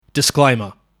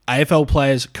Disclaimer. AFL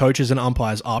players, coaches and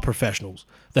umpires are professionals.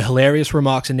 The hilarious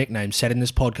remarks and nicknames said in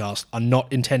this podcast are not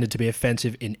intended to be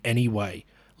offensive in any way.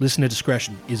 Listener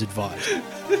discretion is advised.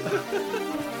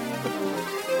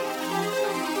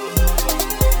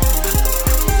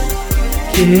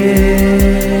 Kiss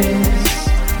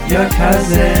your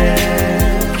cousin.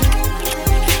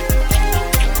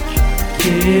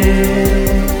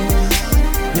 Kiss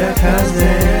your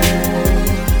cousin.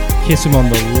 Kiss him on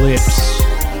the lips.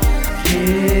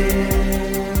 Kiss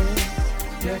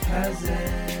your cousin.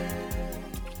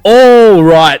 All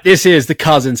right, this is the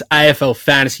Cousins AFL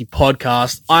Fantasy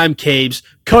Podcast. I'm Keebs,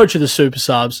 coach of the Super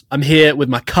Subs. I'm here with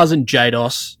my cousin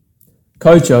Jados.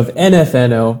 Coach of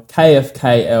NFNL,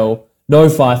 KFKL, No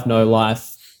Fife, No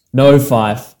Life, No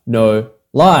Fife, No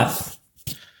Life.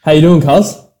 How you doing,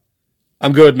 cuz?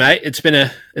 I'm good, mate. It's been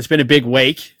a big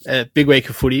week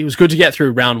of footy. It was good to get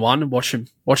through round one and watch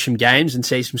some games and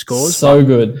see some scores. So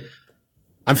good.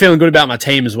 I'm feeling good about my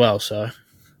team as well. So,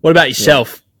 what about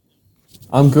yourself?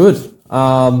 I'm good.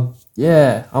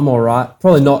 Yeah, I'm all right.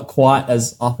 Probably not quite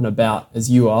as up and about as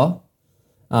you are.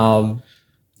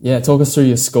 Yeah, talk us through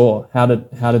your score. How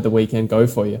did the weekend go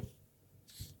for you?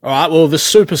 All right. Well, the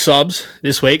Super Subs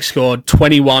this week scored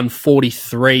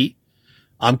 21-43.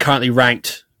 I'm currently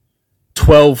ranked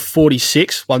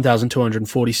 1246,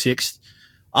 1,246.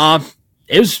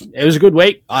 It was a good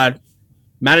week. I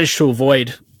managed to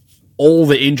avoid all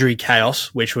the injury chaos,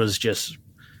 which was just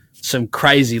some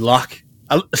crazy luck.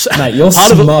 Mate, you're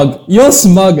smug. You're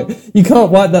smug. You can't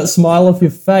wipe that smile off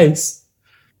your face.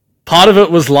 Part of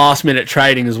it was last minute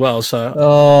trading as well.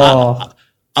 So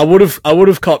I would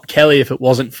have copped Kelly if it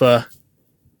wasn't for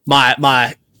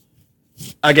my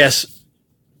I guess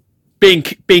being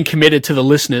committed to the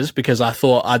listeners, because I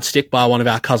thought I'd stick by one of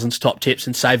our cousins' top tips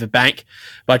and save a bank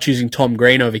by choosing Tom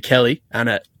Green over Kelly, and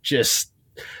it just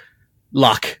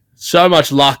luck. So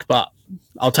much luck, but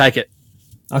I'll take it.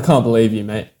 I can't believe you,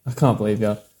 mate. I can't believe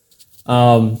you.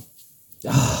 I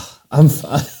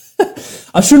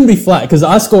shouldn't be flat because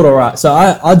I scored all right. So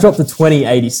I dropped to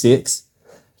 2086.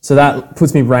 So that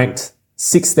puts me ranked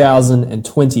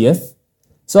 6,020th.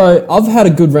 So I've had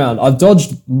a good round. I've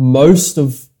dodged most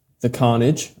of the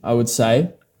carnage, I would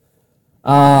say.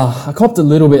 I copped a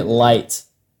little bit late.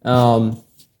 And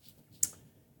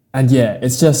yeah,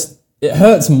 it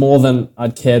hurts more than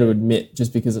I'd care to admit,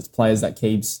 just because it's players that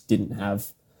Keebs didn't have.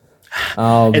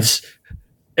 Just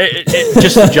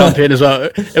to jump in as well,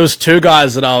 it was two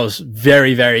guys that I was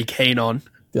very, very keen on,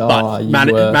 but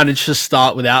managed to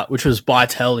start without, which was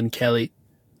Bytel and Kelly.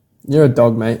 You're a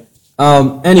dog, mate.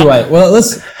 Anyway, well,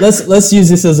 let's use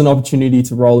this as an opportunity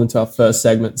to roll into our first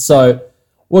segment. So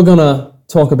we're gonna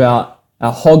talk about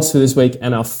our hogs for this week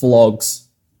and our flogs.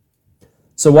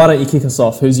 So why don't you kick us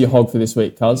off? Who's your hog for this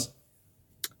week, cuz?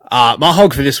 My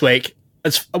hog for this week,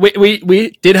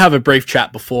 we did have a brief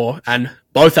chat before, and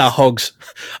both our hogs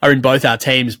are in both our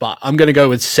teams, but I'm going to go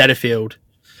with Setterfield.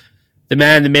 The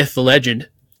man, the myth, the legend.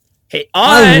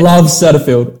 I love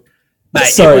Setterfield. Mate,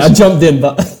 sorry, I jumped in,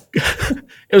 but...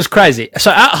 It was crazy.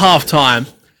 So at halftime,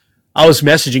 I was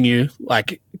messaging you,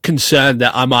 like, concerned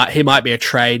that he might be a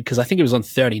trade, because I think it was on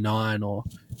 39 or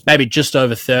maybe just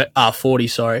over 40,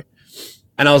 sorry.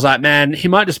 And I was like, man, he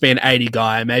might just be an 80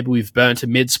 guy. Maybe we've burnt a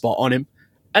mid spot on him.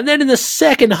 And then in the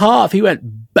second half, he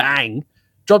went bang,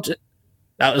 dropped it.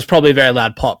 That was probably a very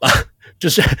loud pop.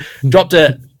 Just dropped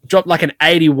like an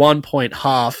 81-point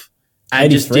half.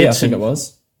 And 83, I think it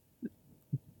was.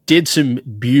 Did some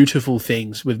beautiful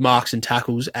things with marks and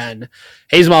tackles. And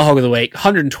he's my hog of the week,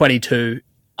 122.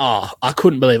 Oh, I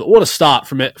couldn't believe it. What a start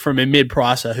from a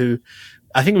mid-pricer who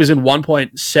I think it was in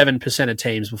 1.7% of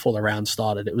teams before the round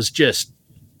started. It was just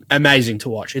amazing to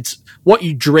watch. It's what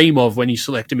you dream of when you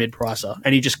select a mid-pricer,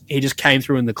 and he just came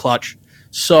through in the clutch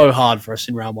so hard for us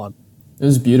in round one. It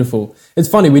was beautiful. It's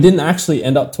funny, we didn't actually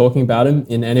end up talking about him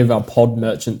in any of our pod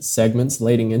merchant segments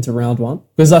leading into round one,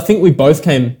 because I think we both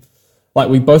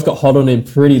got hot on him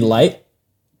pretty late.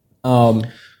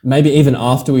 Maybe even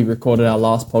after we recorded our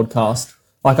last podcast.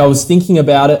 Like, I was thinking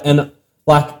about it, and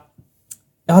like,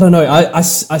 I don't know, I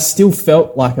still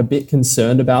felt like a bit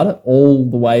concerned about it all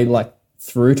the way like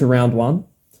through to round one.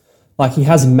 Like, he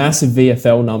has massive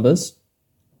VFL numbers.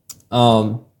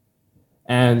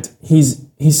 And he's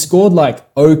scored like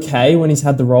okay when he's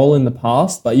had the role in the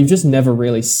past, but you've just never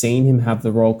really seen him have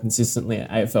the role consistently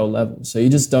at AFL level. So you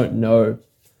just don't know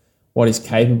what he's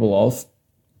capable of.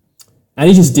 And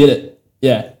he just did it.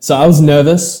 Yeah. So I was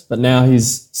nervous, but now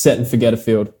he's set and forget a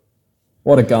field.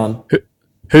 What a gun.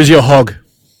 Who's your hog?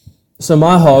 So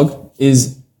my hog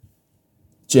is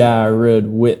Jared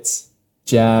Witts.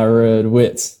 Jared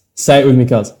Witts. Say it with me,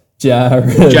 cuz.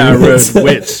 Jared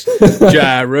Witts.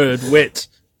 Jared Witts.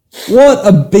 What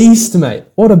a beast, mate.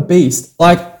 What a beast.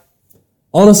 Like,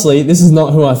 honestly, this is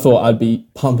not who I thought I'd be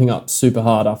pumping up super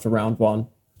hard after round one.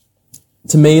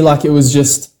 To me, like, it was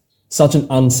just such an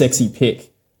unsexy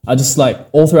pick. I just, like,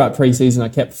 all throughout preseason, I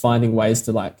kept finding ways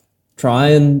to, like, try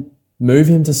and move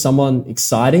him to someone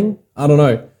exciting. I don't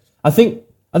know. I think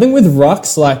with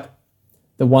rucks, like,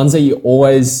 the ones that you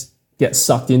always get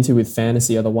sucked into with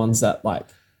fantasy are the ones that, like,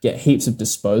 get heaps of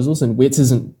disposals, and Witts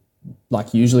isn't,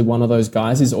 like, usually one of those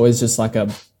guys. He's always just, like, a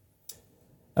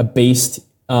beast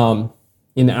in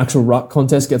the actual ruck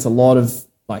contest, gets a lot of,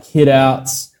 like, hit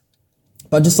outs,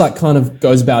 but just, like, kind of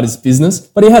goes about his business.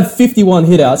 But he had 51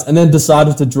 hit outs and then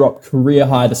decided to drop career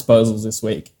high disposals this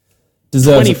week.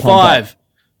 Deserves 25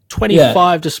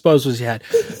 disposals he had.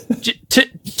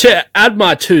 To add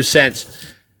my 2 cents,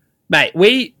 mate,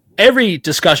 every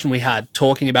discussion we had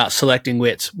talking about selecting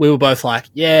Witts, we were both like,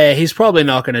 yeah, he's probably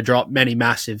not going to drop many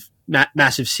massive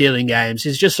ceiling games.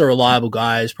 He's just a reliable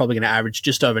guy. He's probably going to average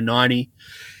just over 90.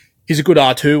 He's a good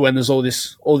R2 when there's all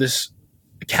this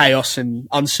chaos and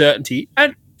uncertainty,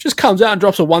 and just comes out and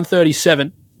drops a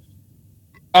 137.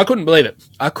 I couldn't believe it.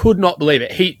 I could not believe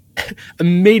it. He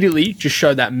immediately just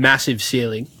showed that massive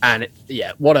ceiling, and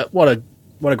what a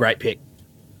great pick.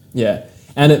 Yeah,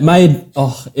 and it made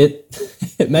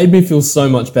it made me feel so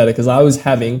much better because I was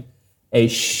having a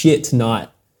shit night.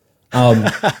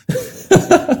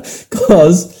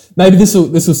 Because maybe this will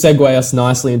segue us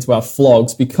nicely into our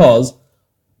flogs, because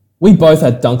we both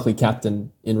had Dunkley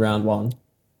captain in round one.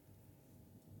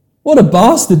 What a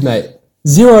bastard, mate.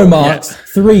 0 marks,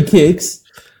 3 kicks.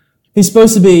 He's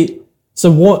supposed to be,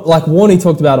 like Warney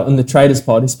talked about it on the Traders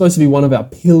Pod, he's supposed to be one of our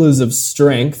pillars of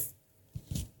strength.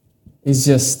 He's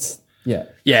just, yeah.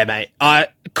 Yeah, mate. I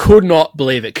could not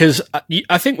believe it, because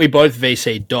I think we both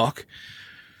VC'd Doc.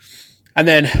 And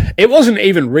then it wasn't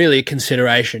even really a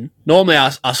consideration. Normally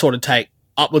I sort of take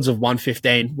upwards of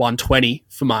 115, 120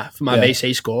 for my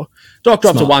VC score. Doc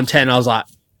dropped to 110. I was like,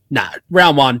 nah,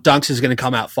 round one, Dunks is going to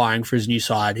come out firing for his new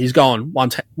side. He's going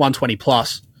 120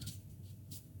 plus.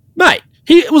 Mate,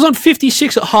 he was on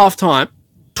 56 at halftime,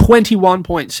 21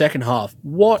 point second half.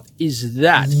 What is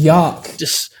that? Yuck.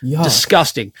 Yuck.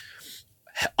 Disgusting.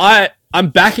 I'm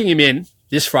backing him in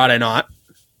this Friday night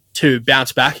to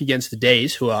bounce back against the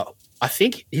D's, who are, I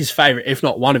think, his favourite, if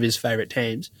not one of his favourite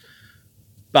teams.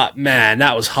 But, man,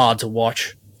 that was hard to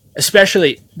watch.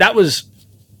 Especially, that was,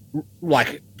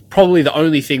 like, probably the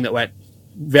only thing that went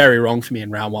very wrong for me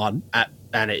in round one.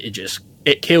 And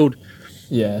it killed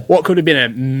what could have been a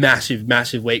massive,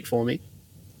 massive week for me.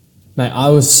 Mate, I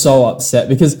was so upset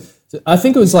because I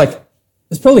think it's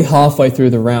probably halfway through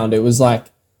the round. It was like,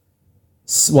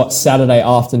 Saturday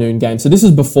afternoon game. So this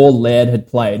was before Laird had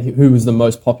played, who was the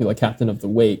most popular captain of the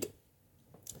week.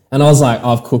 And I was like,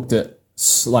 I've cooked it.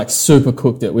 Like, super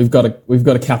cooked it. We've got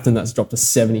a captain that's dropped to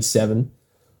 77.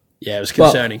 Yeah, it was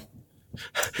concerning.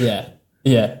 But,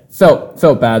 yeah.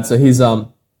 Felt bad. So he's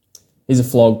a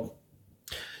flog.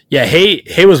 Yeah,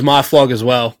 he was my flog as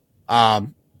well. I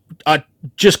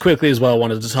just quickly as well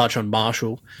wanted to touch on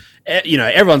Marshall. You know,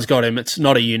 everyone's got him. It's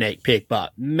not a unique pick,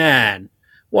 but man,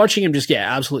 watching him just get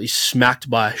absolutely smacked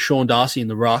by Sean Darcy in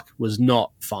the ruck was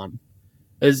not fun.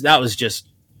 That was just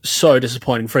so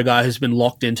disappointing for a guy who's been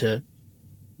locked into,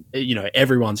 you know,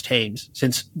 everyone's teams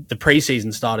since the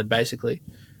preseason started, basically.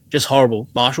 Just horrible.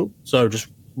 Marshall, so just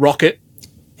rock it.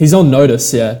 He's on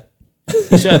notice, yeah.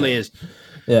 He certainly is.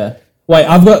 Yeah. Wait,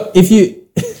 I've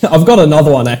got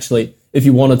another one, actually. If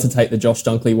you wanted to take the Josh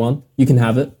Dunkley one, you can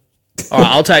have it. All right,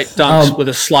 I'll take Dunks with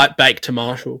a slight bake to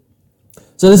Marshall.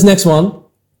 So this next one,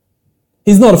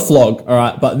 he's not a flog, all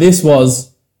right, but this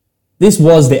was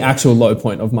the actual low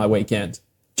point of my weekend.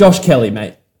 Josh Kelly,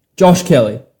 mate. Josh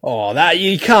Kelly. Oh, that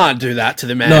you can't do that to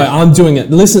the man. No, I'm doing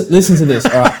it. Listen to this,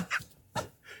 all right.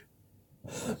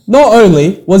 Not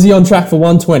only was he on track for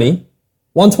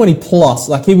 120 plus,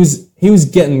 like he was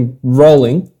getting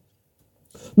rolling.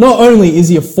 Not only is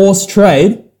he a forced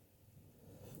trade,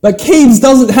 but Keebs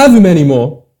doesn't have him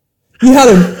anymore. You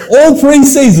had him all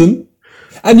pre-season,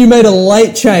 and you made a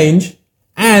late change,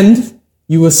 and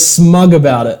you were smug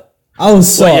about it. I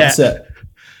was so upset.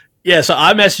 Yeah, so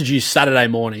I messaged you Saturday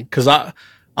morning because I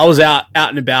was out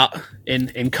and about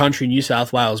in country New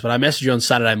South Wales, but I messaged you on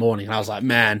Saturday morning, and I was like,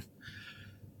 man,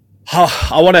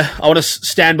 I want to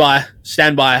stand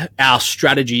by our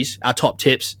strategies, our top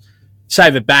tips,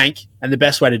 save a bank, and the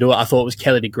best way to do it, I thought, was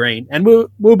Kelly to Green, and we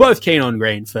were both keen on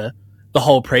Green for the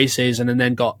whole preseason, and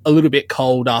then got a little bit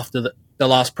cold after the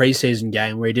last preseason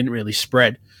game where he didn't really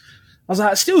spread. I was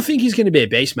like, I still think he's going to be a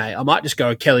beast, mate. I might just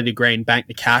go Kelly to Green, bank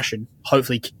the cash, and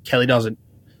hopefully Kelly doesn't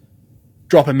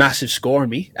drop a massive score on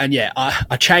me. And yeah,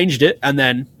 I changed it and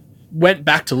then went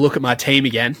back to look at my team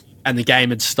again, and the game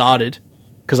had started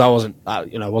because I wasn't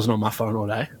on my phone all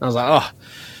day. I was like, oh,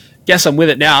 guess I'm with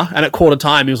it now. And at quarter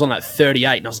time, he was on like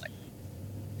 38, and I was like,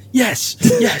 yes,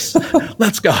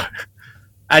 let's go.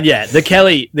 And yeah, the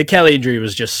Kelly injury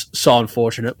was just so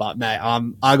unfortunate. But mate,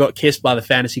 I got kissed by the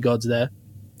fantasy gods there.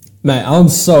 Mate, I'm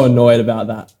so annoyed about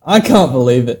that. I can't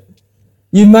believe it.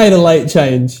 You made a late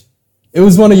change. It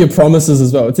was one of your promises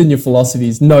as well. It's in your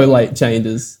philosophies. No late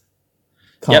changes.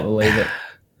 Can't believe it.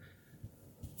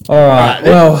 All right.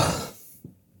 Well,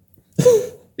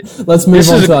 let's move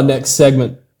on to our next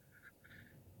segment.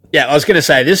 Yeah, I was going to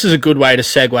say, this is a good way to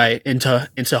segue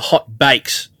into hot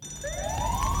bakes.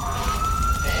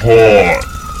 Hot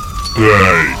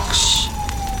bakes.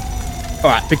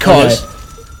 All right, because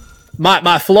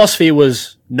my philosophy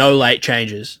was no late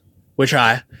changes, which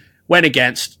I went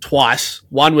against twice.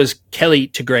 One was Kelly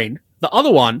to Green. The other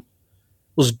one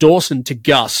was Dawson to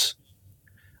Gus.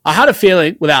 I had a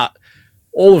feeling without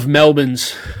all of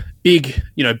Melbourne's big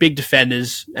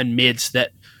defenders and mids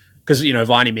that, because,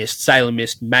 Viney missed, Salem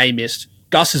missed, May missed,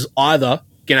 Gus is either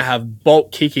going to have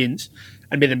bulk kick-ins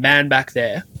and be the man back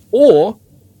there, or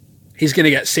he's going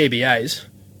to get CBAs.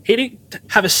 He didn't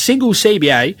have a single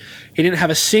CBA. He didn't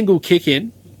have a single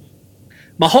kick-in.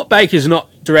 My hot bake is not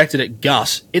directed at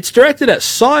Gus. It's directed at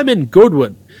Simon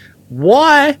Goodwin.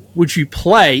 Why would you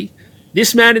play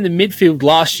this man in the midfield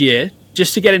last year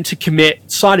just to get him to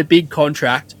commit, sign a big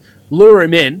contract, lure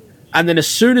him in, and then as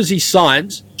soon as he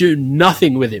signs, do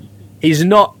nothing with him? He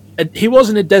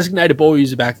wasn't a designated ball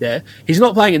user back there. He's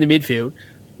not playing in the midfield.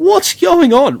 What's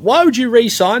going on? Why would you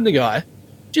re-sign the guy?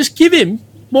 Just give him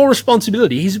more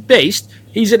responsibility. He's a beast.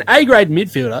 He's an A-grade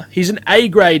midfielder. He's an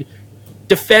A-grade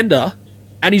defender,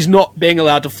 and he's not being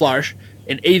allowed to flourish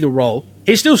in either role.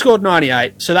 He still scored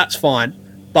 98, so that's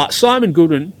fine. But Simon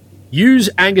Goodwin, use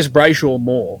Angus Brayshaw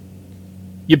more.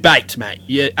 You're baked, mate.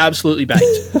 You're absolutely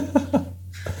baked.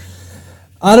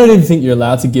 I don't even think you're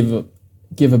allowed to give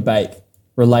a bake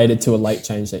related to a late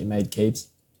change that you made, Keebs.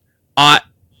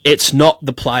 It's not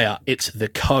the player, it's the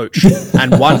coach.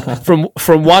 And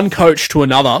from one coach to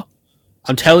another,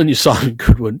 I'm telling you, Simon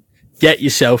Goodwin, get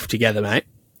yourself together, mate.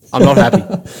 I'm not happy.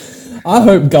 I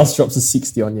hope Gus drops a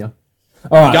 60 on you.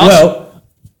 All right,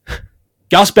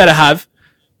 Gus better have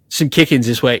some kick-ins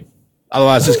this week.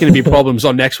 Otherwise, there's going to be problems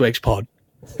on next week's pod.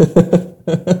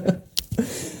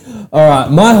 All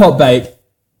right, my hot bake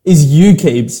is you,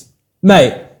 Keebs.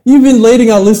 Mate, you've been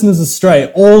leading our listeners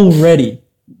astray already.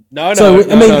 You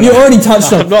already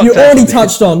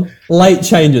touched on late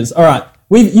changes. All right,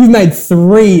 you've made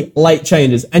 3 late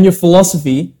changes, and your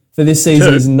philosophy for this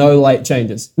season is no late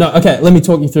changes. No, okay, let me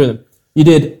talk you through them. You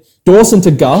did Dawson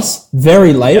to Gus,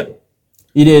 very late. Yep.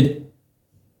 You did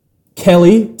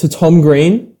Kelly to Tom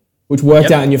Green, which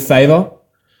worked out in your favour.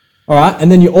 All right, and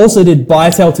then you also did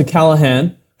Bytel to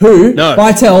Callahan, who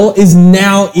Bytel is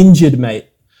now injured, mate.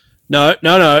 No.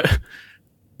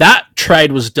 That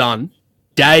trade was done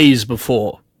days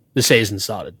before the season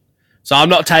started. So I'm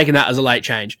not taking that as a late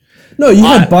change. No,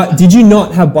 did you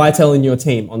not have Bytel in your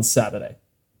team on Saturday?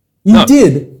 You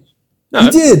did. No.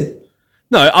 You did.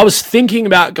 No, I was thinking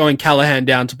about going Callahan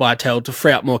down to Bytel to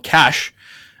free up more cash.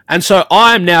 And so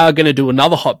I'm now going to do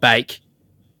another hot bake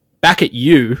back at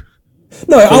you.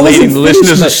 No, I wasn't leading the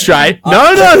listeners astray. No.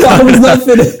 I was not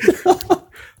finished.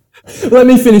 Let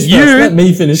me finish first. Let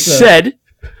me finish first.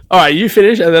 All right, you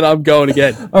finish, and then I'm going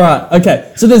again. All right,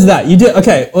 okay. So there's that. You did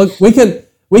okay. Well, we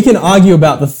can argue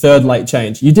about the third late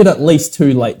change. You did at least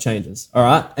 2 late changes. All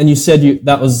right, and you said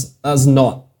that was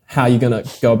not how you're gonna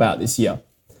go about this year.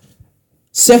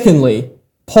 Secondly,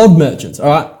 pod merchants. All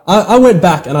right, I went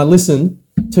back and I listened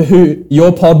to who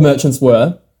your pod merchants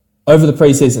were over the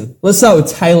preseason. Let's start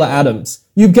with Taylor Adams.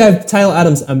 You gave Taylor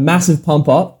Adams a massive pump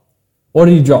up. What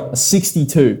did he drop? A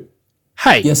 62.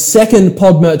 Hey, your second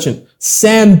pod merchant,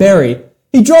 Sam Berry,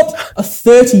 he dropped a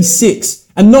 36.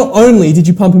 And not only did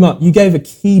you pump him up, you gave a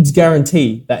Keebs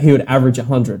guarantee that he would average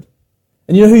 100.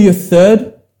 And you know who your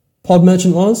third pod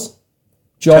merchant was?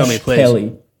 Josh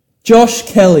Kelly. Josh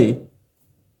Kelly.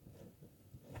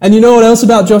 And you know what else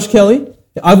about Josh Kelly?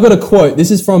 I've got a quote. This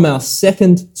is from our third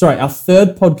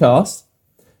podcast.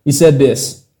 You said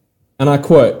this, and I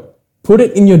quote, "Put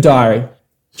it in your diary.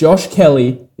 Josh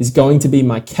Kelly is going to be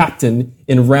my captain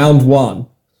in round 1.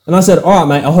 And I said, all right,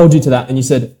 mate, I'll hold you to that. And you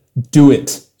said, do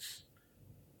it.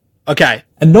 Okay.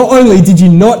 And not only did you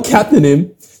not captain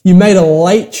him, you made a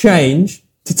late change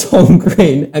to Tom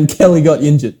Green and Kelly got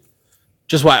injured.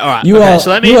 Just wait. All right. You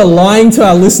are lying to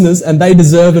our listeners and they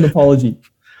deserve an apology.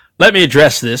 Let me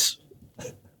address this.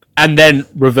 and then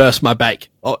reverse my bake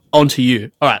onto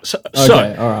you. All right. So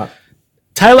all right.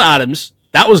 Taylor Adams,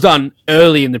 that was done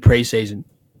early in the preseason.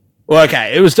 Well,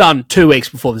 okay, it was done 2 weeks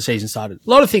before the season started. A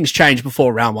lot of things changed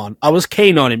before round one. I was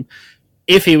keen on him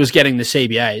if he was getting the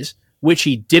CBAs, which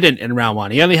he didn't in round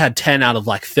one. He only had 10 out of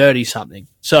like 30 something.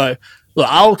 So, look,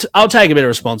 I'll take a bit of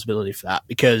responsibility for that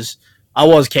because I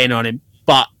was keen on him,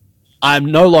 but I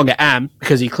no longer am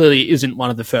because he clearly isn't one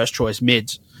of the first choice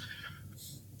mids.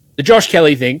 The Josh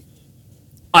Kelly thing,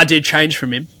 I did change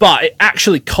from him, but it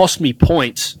actually cost me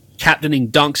points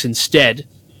captaining Dunks instead.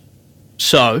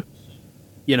 So,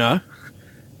 you know,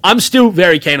 I'm still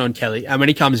very keen on Kelly, and when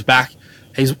he comes back,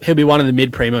 he'll be one of the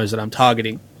mid primos that I'm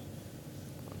targeting.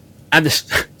 And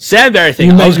the Sandberry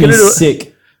thing, I was going to do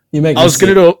sick. You make I was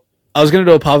going to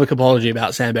do a public apology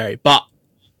about Sandberry, but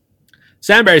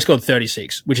Sandberry scored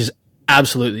 36, which is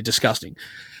absolutely disgusting.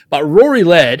 But Rory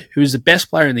Laird, who's the best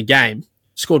player in the game,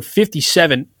 scored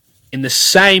 57 in the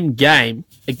same game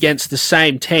against the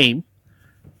same team.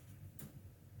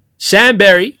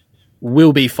 Sandberry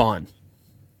will be fine.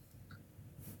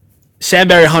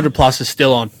 Sandberry 100 plus is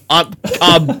still on.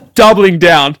 I'm doubling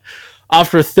down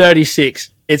after a 36.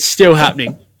 It's still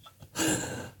happening.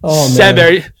 Oh,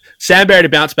 Sandberry to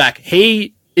bounce back.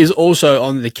 He is also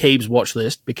on the Keebs watch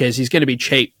list because he's going to be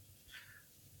cheap.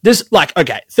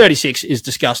 36 is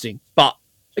disgusting. But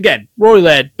again, Rory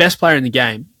Laird, best player in the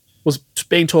game, was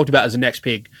being talked about as the next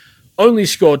pick. Only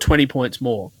scored 20 points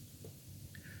more.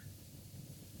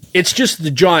 It's just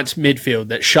the Giants midfield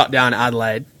that shut down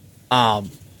Adelaide.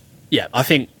 Yeah, I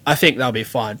think they'll be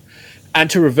fine. And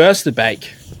to reverse the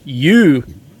bake, you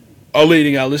are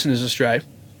leading our listeners astray.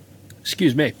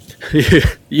 Excuse me.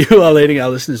 You are leading our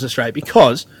listeners astray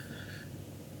because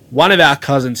one of our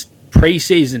cousins'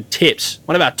 preseason tips,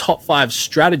 one of our top 5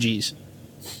 strategies,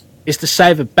 is to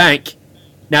save a bank.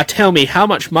 Now tell me, how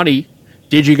much money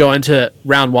did you go into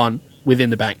round one within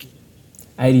the bank?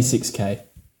 86K.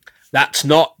 That's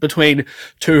not between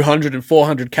 200 and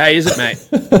 400K, is it, mate?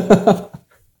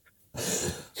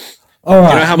 All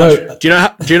right. Do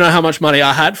you know how much money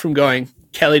I had from going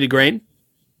Kelly to Green?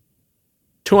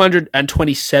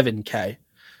 227K.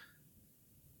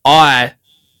 I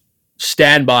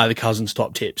stand by the cousins'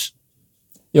 top tips.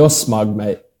 You're smug,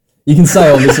 mate. You can say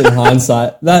all this in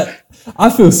hindsight. I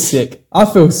feel sick.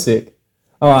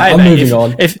 All right, Hey, I'm mate, moving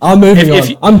on. I'm moving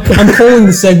on. I'm calling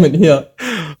the segment here.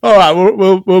 All right,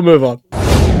 we'll move on.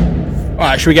 All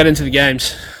right, should we get into the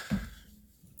games?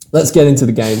 Let's get into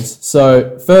the games.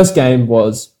 So, first game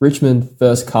was Richmond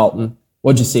versus Carlton.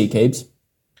 What'd you see, Keebs?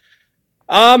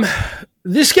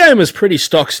 This game was pretty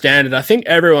stock standard. I think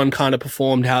everyone kind of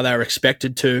performed how they were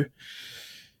expected to.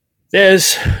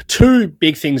 There's 2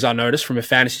 big things I noticed from a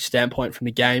fantasy standpoint from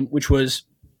the game, which was...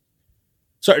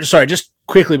 Sorry, just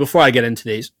quickly before I get into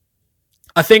these.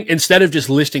 I think instead of just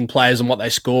listing players and what they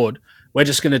scored, we're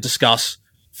just going to discuss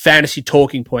fantasy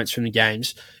talking points from the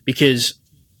games because,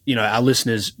 you know, our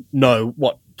listeners know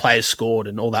what players scored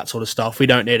and all that sort of stuff. We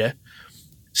don't need to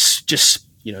just,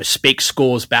 you know, speak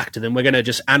scores back to them. We're going to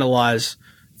just analyze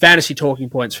fantasy talking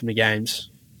points from the games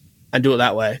and do it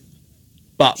that way.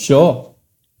 But sure.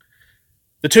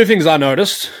 The 2 things I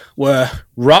noticed were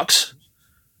Rucks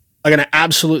are going to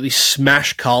absolutely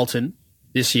smash Carlton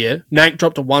this year. Nank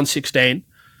dropped to 116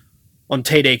 on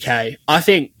TDK. I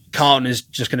think Carlton is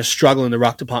just going to struggle in the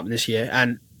ruck department this year.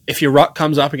 And if your ruck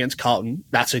comes up against Carlton,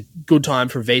 that's a good time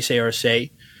for a VC or a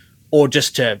C, or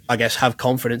just to, I guess, have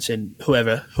confidence in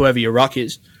whoever your ruck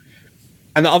is.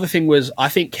 And the other thing was, I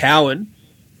think Cowan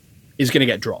is going to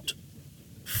get dropped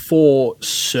for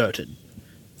certain.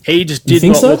 He just did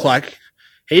not look like...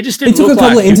 He just didn't look like... He took a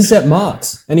couple of intercept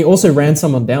marks, and he also ran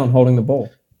someone down holding the ball.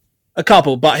 A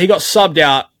couple, but he got subbed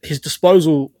out. His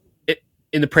disposal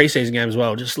in the preseason game as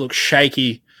well just looked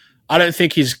shaky. I don't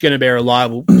think he's going to be a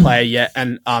reliable player yet,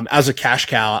 and as a cash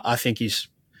cow, I think he's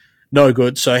no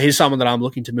good. So he's someone that I'm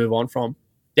looking to move on from.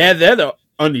 They're the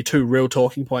only 2 real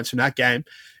talking points from that game.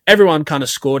 Everyone kind of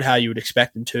scored how you would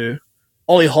expect them to.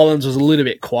 Ollie Hollands was a little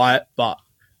bit quiet, but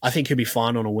I think he'll be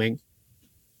fine on a wing.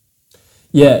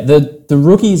 Yeah, the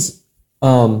rookies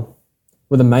were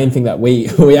the main thing that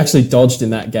we actually dodged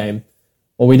in that game,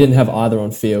 or we didn't have either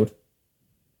on field.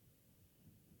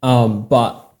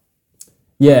 But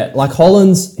yeah, like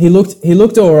Hollands, he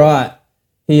looked all right.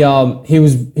 He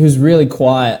was really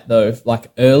quiet though, like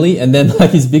early, and then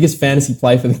like his biggest fantasy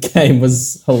play for the game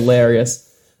was hilarious.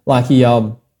 Like he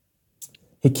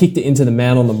kicked it into the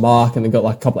man on the mark and then got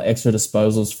like a couple of extra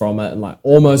disposals from it, and like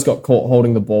almost got caught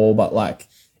holding the ball, but like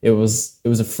it was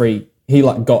a free. He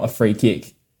like got a free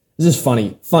kick. It's just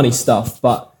funny stuff.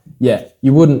 But yeah,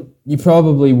 you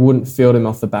probably wouldn't field him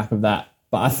off the back of that.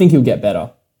 But I think he'll get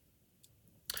better.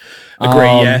 Agree,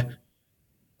 yeah.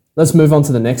 Let's move on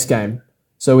to the next game.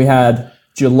 So we had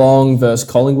Geelong versus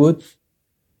Collingwood.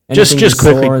 Anything Just you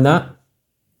saw quickly. in that?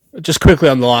 Just quickly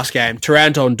on the last game,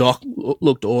 Taranto and Doc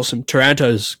looked awesome.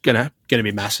 Taranto's gonna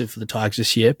be massive for the Tigers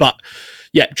this year. But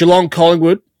yeah, Geelong,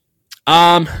 Collingwood.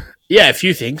 A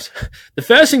few things. The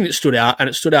first thing that stood out, and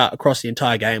it stood out across the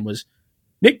entire game, was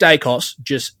Nick Dacos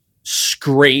just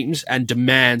screams and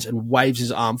demands and waves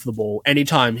his arm for the ball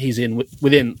anytime he's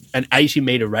within an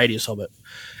 80-meter radius of it.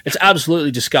 It's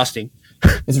absolutely disgusting.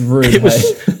 It's rude. It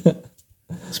was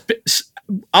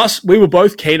we were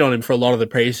both keen on him for a lot of the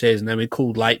preseason, then we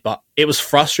cooled late, but it was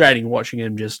frustrating watching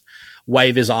him just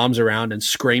wave his arms around and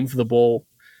scream for the ball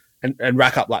and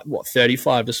rack up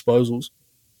 35 disposals.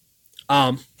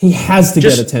 He has to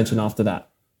get attention after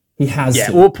that. He has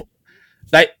to. Well,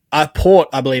 Port,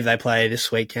 I believe they play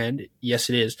this weekend. Yes,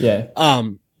 it is. Yeah.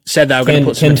 Said they were going to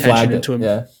put some attention into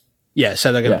him. Yeah.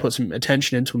 So they're going to put some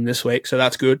attention into him this week, so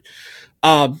that's good.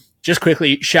 Just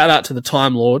quickly, shout out to the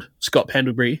Time Lord, Scott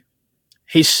Pendlebury.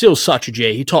 He's still such a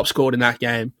G. He top scored in that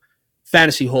game.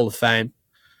 Fantasy Hall of Fame.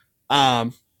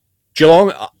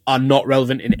 Geelong are not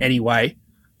relevant in any way.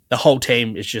 The whole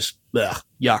team is just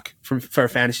yuck for a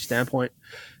fantasy standpoint.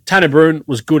 Tanner Bruhn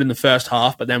was good in the first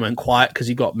half, but then went quiet because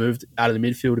he got moved out of the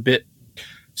midfield a bit.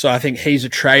 So I think he's a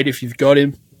trade if you've got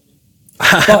him.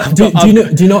 But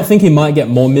do you not think he might get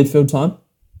more midfield time?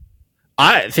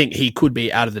 I think he could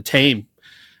be out of the team.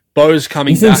 Bo's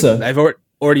coming back. So? They've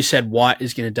already said White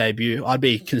is going to debut. I'd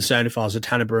be concerned if I was a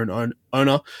Tanner Bruhn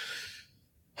owner.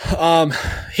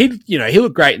 He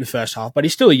looked great in the first half, but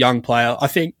he's still a young player. I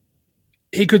think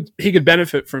he could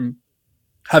benefit from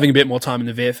having a bit more time in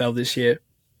the VFL this year.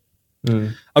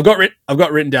 Mm. I've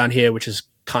got written down here, which is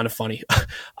kind of funny.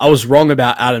 I was wrong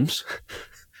about Adams,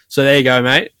 so there you go,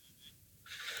 mate.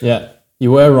 Yeah,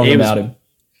 you were wrong about him.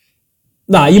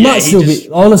 No, you might still be.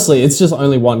 Honestly, it's just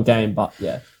only one game, but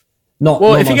yeah, not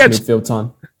much midfield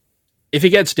time. If he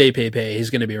gets DPP, he's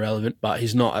going to be relevant, but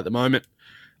he's not at the moment.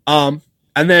 And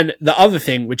then the other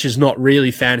thing, which is not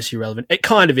really fantasy relevant, it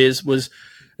kind of is, was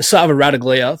Asava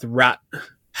Radaglia, the Rat,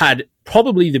 had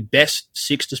probably the best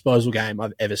 6 disposal game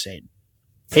I've ever seen.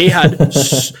 He had,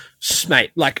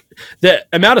 mate, like the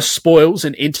amount of spoils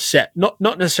and intercept, not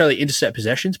necessarily intercept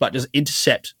possessions, but just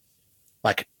intercept,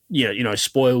 like,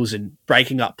 spoils and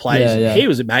breaking up plays. Yeah. He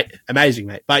was amazing,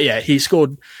 mate. But yeah, he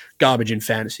scored garbage in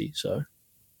fantasy. So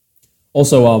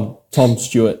also, Tom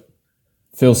Stewart,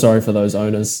 feel sorry for those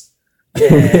owners.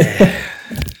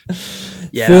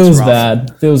 Yeah, feels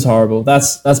bad. Feels horrible.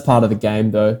 That's part of the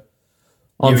game, though.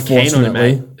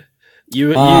 Unfortunately,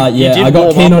 you I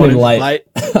got keen on him late.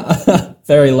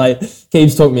 Very late.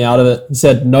 Keebs talked me out of it. He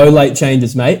said, "No late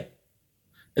changes, mate."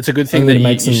 It's a good thing that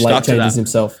make some you late stuck to changes that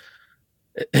himself.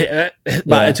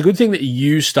 But it's a good thing that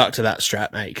you stuck to that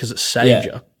strat, mate, because it saved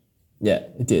you. Yeah,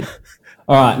 it did.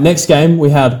 All right, next game we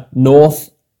had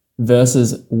North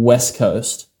versus West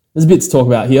Coast. There's a bit to talk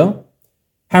about here.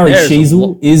 Harry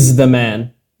Sheasel is the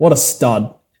man. What a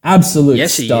stud. Absolute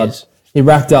stud. He is. He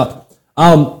racked up.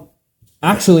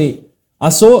 Actually, I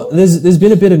saw there's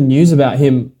been a bit of news about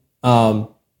him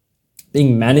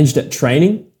being managed at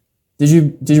training. Did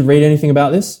you read anything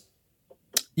about this?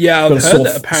 Yeah, I've heard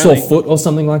that apparently sore foot or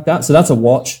something like that. So that's a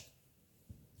watch.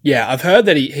 Yeah, I've heard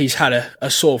that he's had a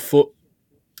sore foot.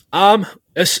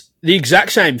 It's the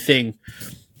exact same thing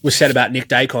was said about Nick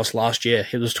Dacos last year.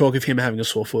 There was talk of him having a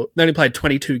sore foot. Then he played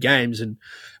 22 games and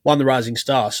won the Rising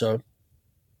Star. So,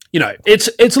 it's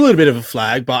a little bit of a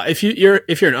flag. But if you're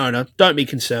an owner, don't be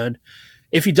concerned.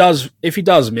 If he does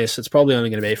miss, it's probably only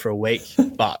going to be for a week.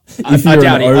 But I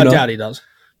doubt he does.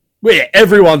 Well, yeah,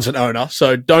 everyone's an owner,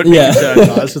 so don't be concerned,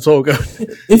 guys. It's all good.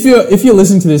 If you're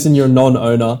listening to this and you're a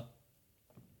non-owner,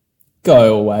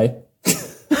 go away.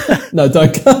 No,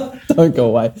 don't go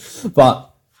away.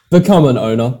 But become an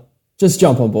owner. Just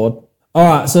jump on board. All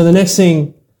right, so the next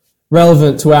thing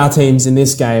relevant to our teams in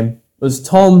this game was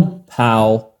Tom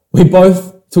Powell. We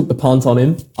both took the punt on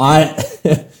him. I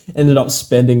ended up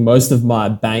spending most of my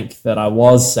bank that I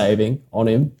was saving on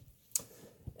him.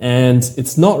 And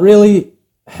it's not really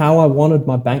how I wanted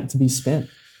my bank to be spent.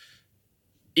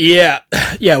 Yeah.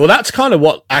 Well, that's kind of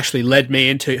what actually led me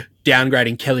into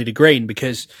downgrading Kelly to green,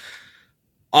 because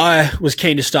I was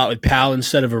keen to start with Powell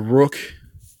instead of a Rook.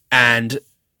 And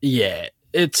yeah,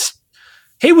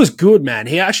 he was good, man.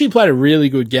 He actually played a really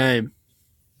good game.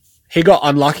 He got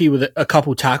unlucky with a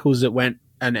couple tackles that went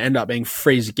and ended up being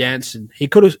frees against, and he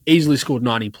could have easily scored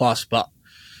 90 plus, but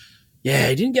yeah,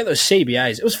 he didn't get those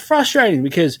CBAs. It was frustrating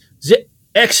because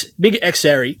Big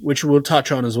Xeri, which we'll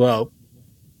touch on as well,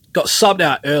 got subbed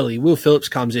out early. Will Phillips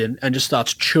comes in and just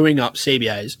starts chewing up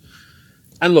CBAs.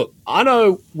 And look, I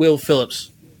know Will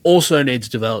Phillips also needs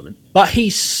development, but he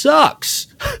sucks.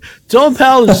 Tom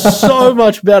Powell is so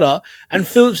much better, and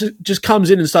Phillips just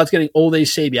comes in and starts getting all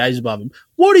these CBAs above him.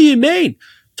 What do you mean?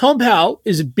 Tom Powell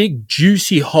is a big,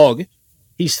 juicy hog.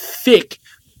 He's thick,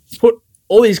 put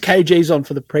all these kgs on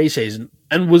for the preseason,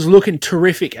 and was looking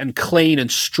terrific and clean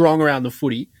and strong around the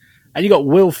footy. And you got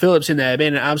Will Phillips in there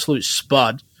being an absolute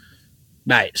spud.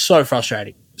 Mate, so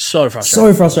frustrating. So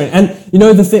frustrating. So frustrating. And you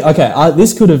know the thing, okay,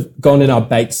 this could have gone in our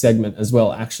bake segment as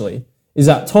well, actually, is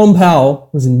that Tom Powell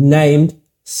was named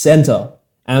centre.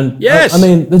 And yes. I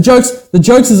mean, the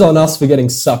jokes is on us for getting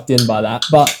sucked in by that,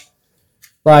 but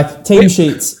like team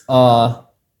sheets are,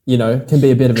 you know, can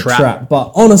be a bit of a trap.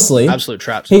 But honestly, absolute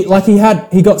traps. He got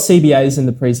CBAs in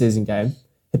the preseason game.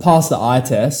 He passed the eye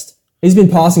test. He's been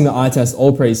passing the eye test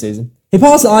all preseason. He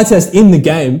passed the eye test in the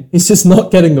game. He's just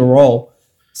not getting the role.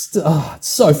 It's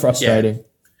so frustrating. Yeah.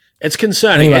 It's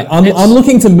concerning. Anyway, I'm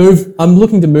looking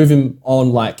to move him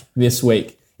on like this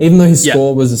week. Even though his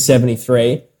score was a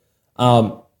 73,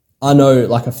 I know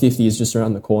like a 50 is just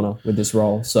around the corner with this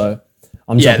role. So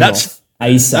I'm jumping off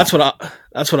ASAP.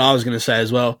 That's what I was going to say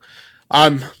as well.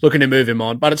 I'm looking to move him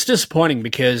on, but it's disappointing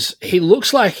because he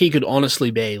looks like he could honestly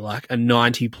be like a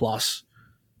 90 plus,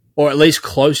 or at least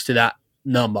close to that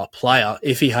number player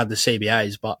if he had the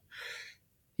CBAs. But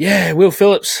yeah, Will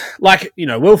Phillips,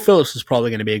 Will Phillips is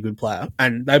probably going to be a good player,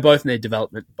 and they both need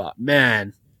development. But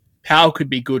man, Powell could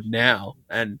be good now,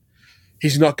 and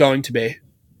he's not going to be.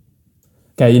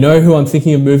 Okay, you know who I'm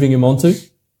thinking of moving him on to?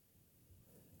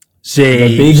 Zeebs.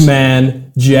 The big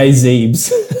man, Jay Zeebs.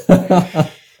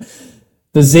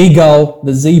 The Z-Gull,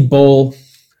 the Z-Ball.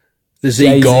 The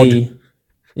Z-God.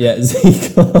 Yeah,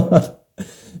 Z-God.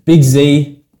 Big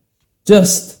Z.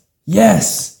 Just,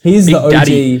 yes. He's Big the OG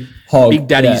Daddy. hog. Big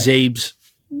Daddy Zeebs.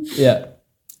 Yeah.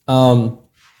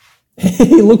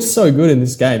 He looked so good in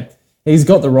this game. He's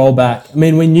got the role back. I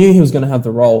mean, we knew he was going to have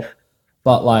the role,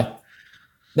 but like,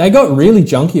 they got really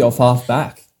junky off half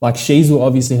back. Like, Sheasel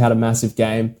obviously had a massive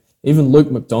game. Even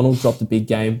Luke McDonald dropped a big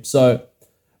game. So,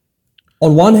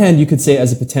 on one hand, you could see it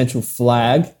as a potential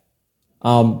flag,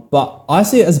 but I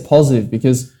see it as a positive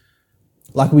because,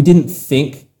 like, we didn't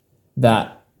think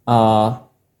that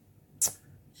Clarko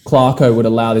would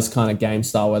allow this kind of game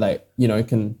style where they, you know,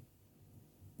 can,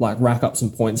 like, rack up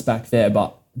some points back there.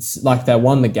 But, it's like, they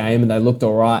won the game and they looked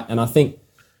all right. And I think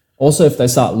also if they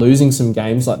start losing some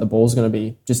games, like, the ball's going to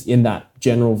be just in that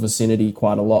general vicinity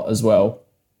quite a lot as well.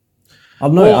 I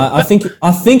don't know. Well,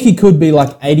 I think he could be,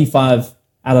 like, 85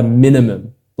 at a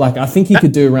minimum. Like, I think he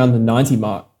could do around the 90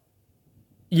 mark.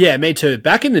 Yeah, me too.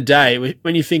 Back in the day,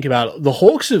 when you think about it, the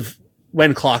Hawks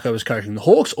when Clarko was coaching, the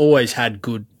Hawks always had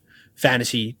good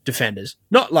fantasy defenders.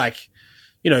 Not like,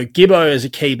 you know, Gibbo as a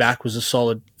key back was a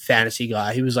solid fantasy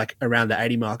guy. He was like around the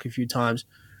 80 mark a few times.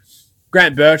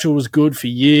 Grant Birchall was good for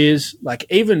years. Like,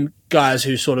 even guys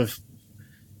who sort of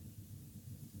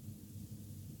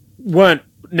weren't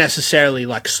necessarily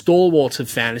like stalwarts of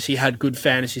fantasy had good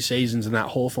fantasy seasons in that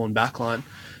Hawthorn backline.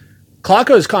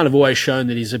 Clarko's kind of always shown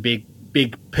that he's a big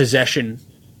possession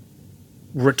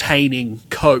retaining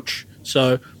coach.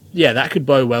 So yeah, that could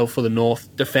bode well for the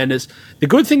North defenders. The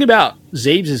good thing about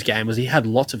Zeebs' game was he had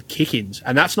lots of kick-ins,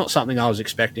 and that's not something I was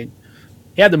expecting.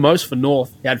 He had the most for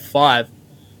North. He had 5.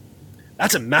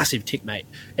 That's a massive tick, mate.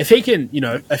 If he can, you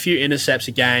know, a few intercepts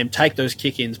a game, take those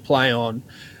kick-ins, play on,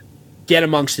 get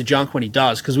amongst the junk when he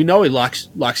does, because we know he likes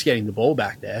getting the ball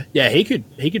back there. Yeah, he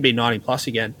could be 90 plus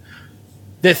again.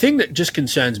 The thing that just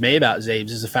concerns me about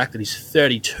Zeebs is the fact that he's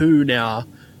 32 now,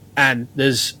 and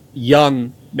there's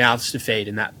young mouths to feed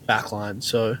in that back line.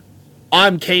 So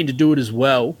I'm keen to do it as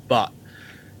well, but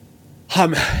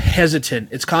I'm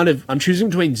hesitant. I'm choosing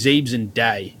between Zeebs and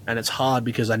Day, and it's hard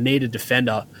because I need a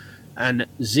defender, and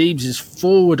Zeebs is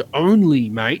forward only,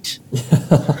 mate.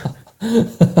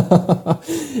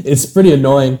 It's pretty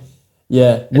annoying.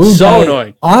 Yeah. It's so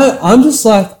annoying. I'm just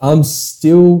like, I'm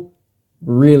still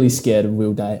really scared of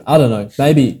Will Day. I don't know.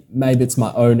 Maybe it's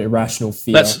my own irrational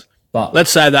fear. Let's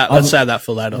save that. Let's save that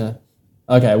for later. Yeah.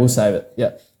 Okay, we'll save it.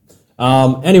 Yeah.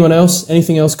 Anyone else?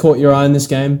 Anything else caught your eye in this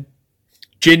game?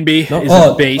 Jinby is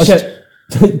a beast. Okay.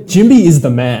 Jinby is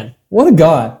the man. What a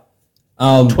guy.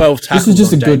 12 tackles this was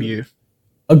just on debut.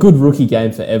 A good rookie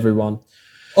game for everyone.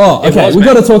 Oh, okay. We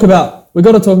got to talk about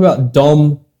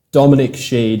Dominic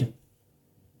Sheed.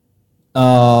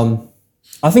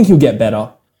 I think he'll get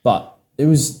better, but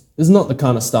it's not the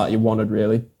kind of start you wanted,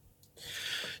 really.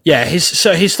 Yeah, he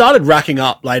started racking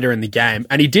up later in the game,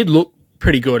 and he did look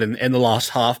pretty good in the last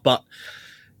half. But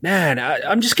man,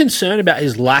 I'm just concerned about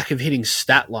his lack of hitting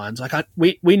stat lines. Like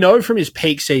we know from his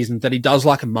peak season that he does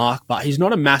like a mark, but he's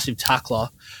not a massive tackler.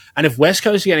 And if West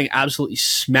Coast are getting absolutely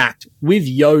smacked with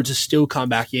Yo to still come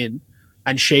back in,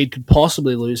 and Sheed could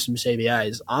possibly lose some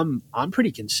CBAs, I'm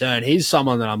pretty concerned. He's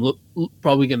someone that I'm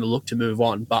probably going to look to move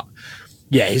on. But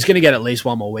yeah, he's going to get at least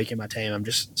one more week in my team. I'm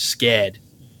just scared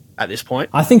at this point.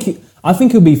 I think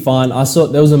he'll be fine. I saw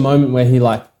there was a moment where he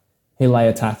lay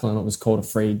a tackle and it was called a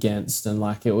free against, and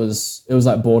like it was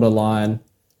like borderline.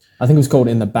 I think it was called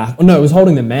in the back. Oh, no, it was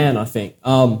holding the man, I think.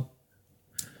 But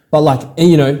like,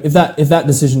 you know, if that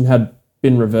decision had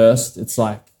been reversed, it's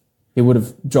like he would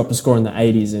have dropped a score in the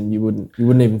 80s, and you wouldn't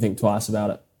even think twice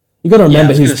about it. You got to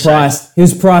remember he was priced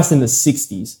in the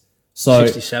 60s. So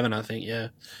 67, I think. Yeah.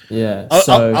 Yeah.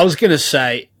 I was going to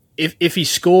say if he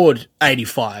scored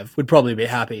 85, we'd probably be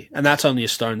happy, and that's only a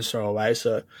stone's throw away.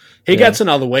 So he gets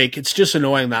another week. It's just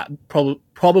annoying that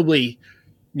probably,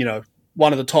 you know,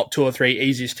 one of the top 2 or 3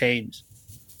 easiest teams,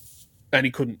 and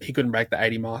he couldn't break the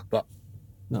 80 mark, but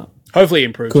no, hopefully he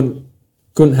improves.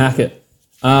 Couldn't hack it.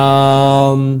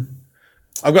 I've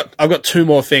got 2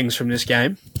 more things from this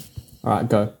game. All right,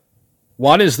 go.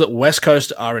 One is that West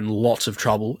Coast are in lots of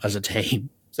trouble as a team.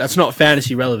 That's not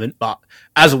fantasy relevant, but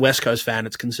as a West Coast fan,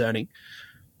 it's concerning.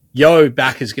 Yo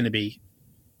back is going to be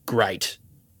great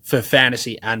for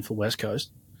fantasy and for West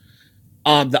Coast.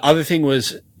 The other thing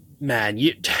was, man,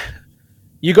 you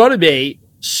got to be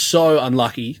so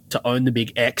unlucky to own the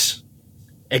big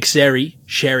Xeri,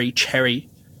 Sherry, Cherry,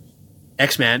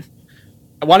 X-Man.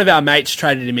 One of our mates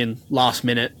traded him in last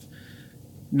minute.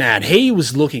 Man, he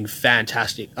was looking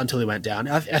fantastic until he went down.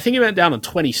 I think he went down on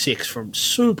 26 from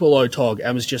super low tog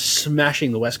and was just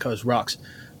smashing the West Coast rucks.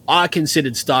 I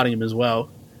considered starting him as well.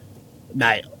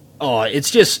 Mate, it's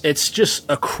just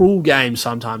a cruel game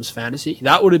sometimes, fantasy.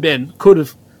 That could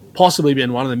have possibly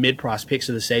been one of the mid-price picks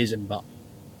of the season, but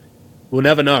we'll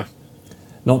never know.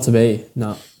 Not to be,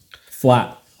 no.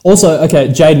 Flat. Also, okay,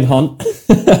 Jaden Hunt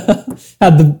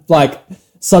had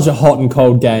such a hot and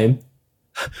cold game.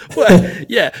 Well,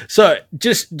 yeah, so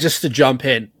just to jump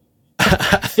in,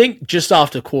 I think just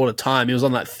after quarter time, he was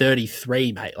on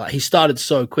 33, mate. Like, he started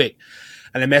so quick.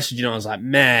 And I messaged you, and I was like,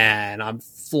 man, I'm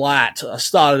flat. I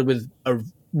started with a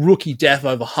rookie def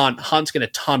over Hunt. Hunt's going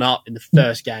to ton up in the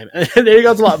first game. And then he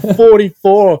got to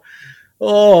 44.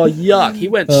 Oh, yuck. He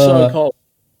went so cold.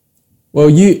 Well,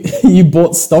 you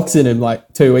bought stocks in him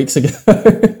 2 weeks ago.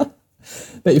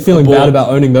 Bet you're feeling bad about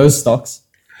owning those stocks.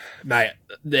 Mate,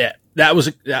 yeah, that's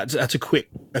a quick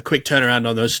turnaround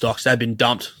on those stocks. They've been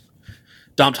dumped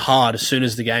hard as soon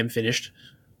as the game finished.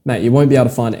 Mate, you won't be able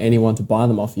to find anyone to buy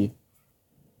them off you.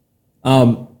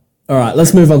 All right,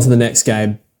 let's move on to the next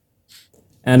game.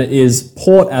 And it is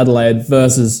Port Adelaide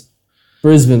versus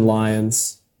Brisbane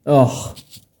Lions. Oh,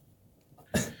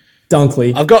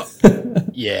 Dunkley. I've got...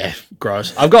 Yeah,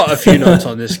 gross. I've got a few notes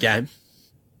on this game.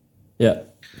 Yeah,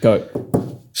 go.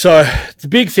 So the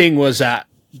big thing was that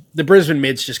the Brisbane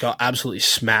mids just got absolutely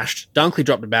smashed. Dunkley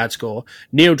dropped a bad score.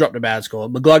 Neil dropped a bad score.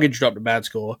 McGluggage dropped a bad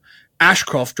score.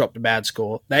 Ashcroft dropped a bad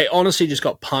score. They honestly just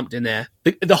got pumped in there.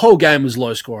 The whole game was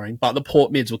low scoring, but the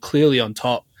Port mids were clearly on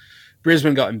top.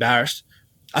 Brisbane got embarrassed.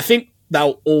 I think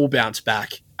they'll all bounce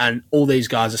back, and all these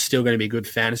guys are still going to be good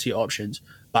fantasy options.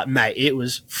 But, mate, it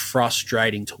was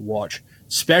frustrating to watch,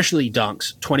 especially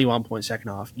Dunks, 21 point second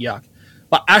half. Yuck.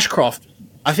 But Ashcroft,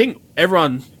 I think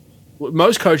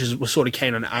most coaches were sort of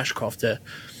keen on Ashcroft to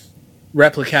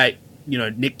replicate,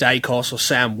 Nick Dacos or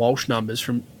Sam Walsh numbers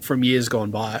from years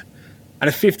gone by. And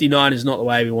a 59 is not the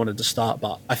way we wanted to start,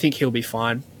 but I think he'll be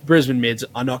fine. Brisbane mids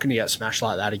are not going to get smashed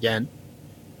like that again.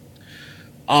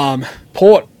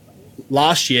 Port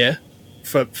last year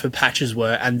for patches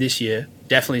were, and this year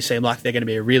definitely seem like they're going to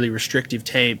be a really restrictive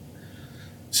team.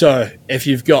 So if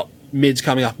you've got mids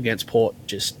coming up against Port,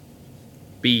 just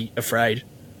be afraid.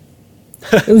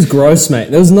 It was gross, mate.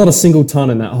 There was not a single ton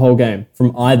in that whole game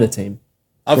from either team.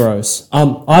 Gross.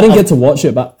 I didn't get to watch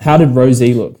it, but how did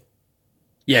Rosie look?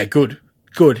 Yeah, good.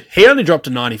 He only dropped to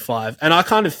 95, and I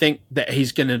kind of think that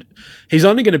he's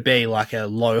only going to be like a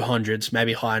low hundreds,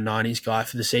 maybe high 90s guy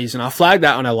for the season. I flagged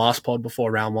that on our last pod before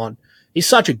round 1. He's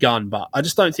such a gun, but I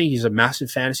just don't think he's a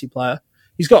massive fantasy player.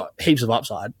 He's got heaps of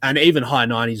upside, and even high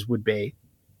 90s would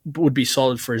be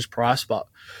solid for his price. But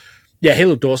yeah, he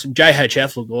looked awesome.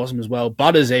 JHF looked awesome as well.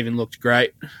 Butters even looked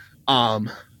great.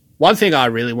 One thing I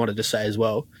really wanted to say as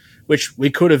well, which we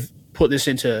could have put this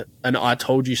into an I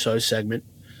told you so segment,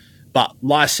 but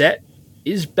Lysette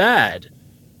is bad.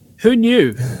 Who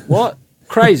knew? What?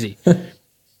 Crazy. The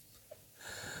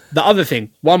other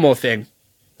thing, one more thing.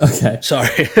 Okay.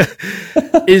 Sorry.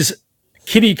 is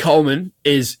Kitty Coleman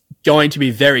is going to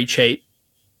be very cheap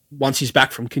once he's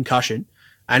back from concussion,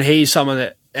 and he's someone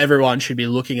that everyone should be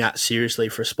looking at seriously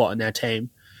for a spot in their team.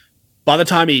 by the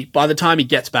time he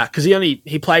gets back, because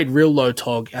he played real low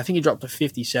tog. I think he dropped to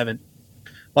 57.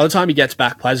 By the time he gets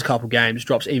back, plays a couple games,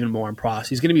 drops even more in price.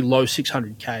 He's going to be low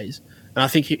 600Ks, and I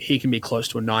think he can be close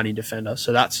to a 90 defender.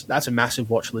 So that's a massive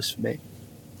watch list for me.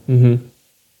 Mm-hmm.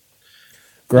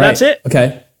 Great. That's it.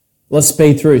 Okay, let's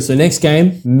speed through. So next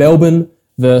game, Melbourne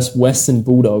versus Western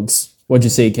Bulldogs. What'd you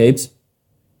see, Keeps?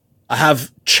 I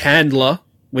have Chandler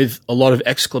with a lot of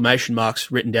exclamation marks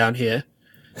written down here.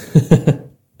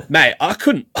 Mate, I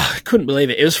couldn't believe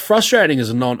it. It was frustrating as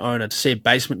a non-owner to see a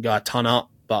basement guy ton up,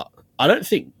 but I don't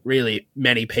think really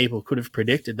many people could have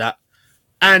predicted that.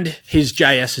 And his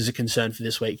JS is a concern for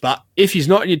this week. But if he's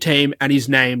not in your team and he's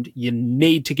named, you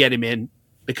need to get him in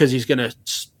because he's going to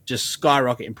just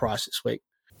skyrocket in price this week.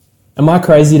 Am I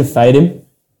crazy to fade him?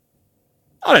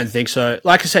 I don't think so.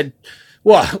 Like I said,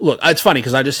 well, look, it's funny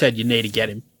because I just said you need to get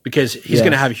him because he's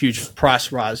going to have a huge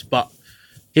price rise, but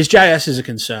his JS is a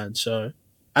concern. So,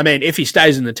 I mean, if he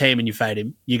stays in the team and you fade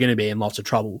him, you're going to be in lots of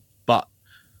trouble. But,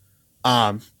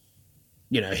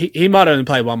 he might only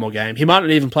play one more game. He might not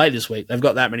even play this week. They've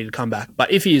got that many to come back.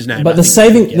 But if he is named, but the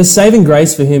saving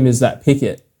grace for him is that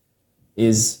Pickett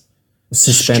is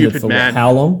suspended for what,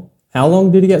 how long? How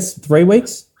long did he get? 3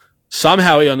 weeks?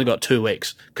 Somehow he only got 2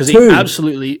 weeks because he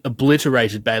absolutely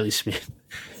obliterated Bailey Smith.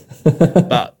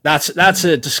 But that's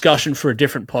a discussion for a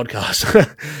different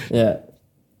podcast. Yeah.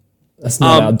 That's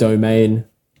not our domain.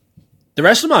 The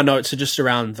rest of my notes are just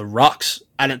around the rucks,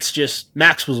 and it's just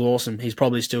Max was awesome. He's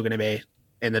probably still going to be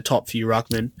in the top few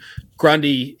ruckmen.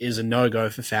 Grundy is a no-go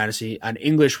for fantasy, and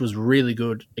English was really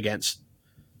good against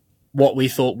what we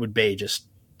thought would be just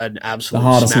an absolute the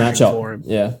hardest smashing matchup for him.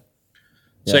 Yeah.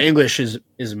 So English is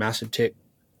a massive tick.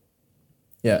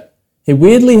 Yeah. He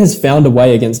weirdly has found a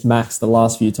way against Max the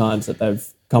last few times that they've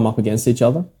come up against each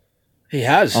other. He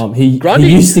has. He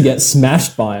used to get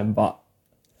smashed by him, but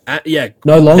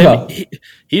no longer.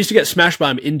 He used to get smashed by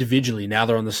him individually. Now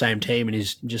they're on the same team, and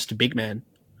he's just a big man.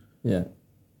 Yeah.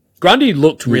 Grundy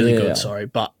looked really good,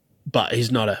 but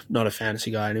he's not a fantasy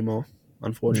guy anymore,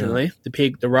 unfortunately. No.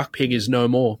 The ruck pig is no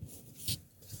more.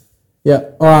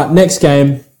 Yeah. All right, next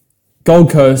game.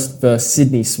 Gold Coast versus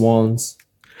Sydney Swans.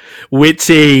 Wits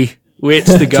the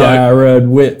goat. Jared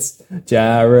Witts.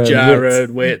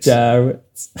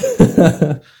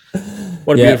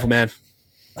 What a beautiful man.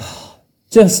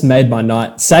 Just made my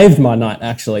night. Saved my night,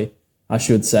 actually, I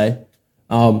should say.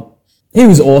 He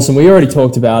was awesome. We already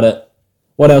talked about it.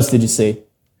 What else did you see?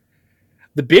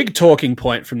 The big talking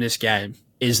point from this game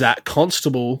is that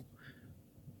Constable,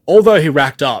 although he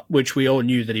racked up, which we all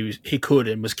knew that he could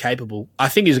and was capable, I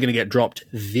think he's going to get dropped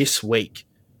this week.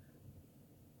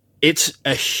 It's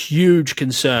a huge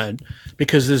concern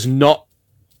because there's not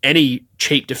any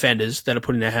cheap defenders that are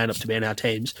putting their hand up to be in our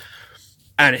teams.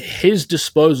 And his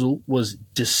disposal was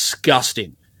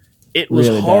disgusting. It was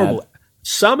really horrible. Bad.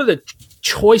 Some of the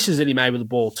choices that he made with the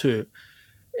ball too.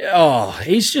 Oh,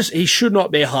 he should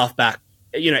not be a halfback.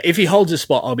 If he holds his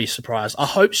spot, I'll be surprised. I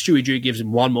hope Stewie Dew gives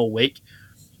him one more week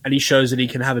and he shows that he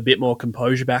can have a bit more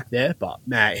composure back there. But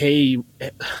man,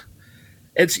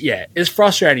 it's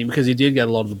frustrating because he did get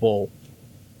a lot of the ball.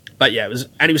 But yeah,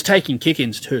 he was taking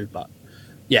kick-ins too. But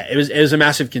yeah, it was a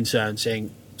massive concern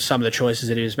seeing some of the choices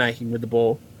that he was making with the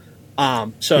ball.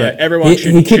 Everyone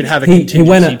should have a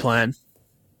contingency plan.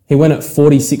 He went at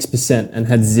 46% and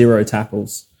had 0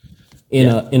 tackles in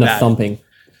a thumping.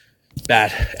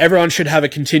 Bad. Everyone should have a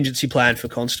contingency plan for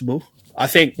Constable. I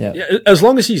think as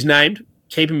long as he's named,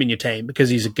 keep him in your team because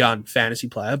he's a gun fantasy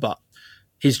player, but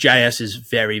his JS is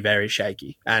very, very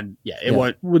shaky. And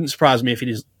wouldn't surprise me if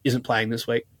he isn't playing this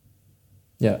week.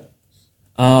 Yeah.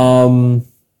 Goulden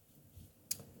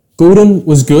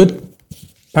was good.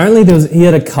 Apparently he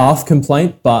had a calf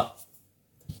complaint, but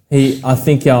I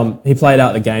think he played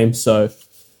out the game, so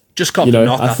just copped a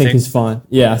knock, I think he's fine.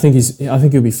 Yeah, I think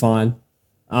he'll be fine.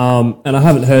 And I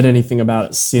haven't heard anything about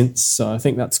it since, so I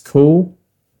think that's cool.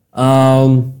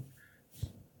 Man,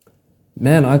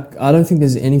 I don't think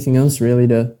there's anything else really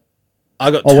to.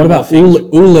 I got. What about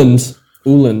Uland?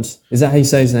 Uland, is that how you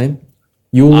say his name?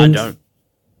 Uland? I don't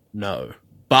know,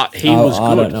 but he was good.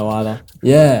 I don't know either.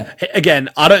 Yeah. Again,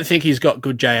 I don't think he's got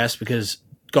good JS because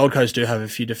Gold Coast do have a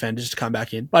few defenders to come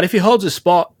back in. But if he holds a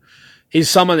spot, he's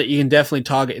someone that you can definitely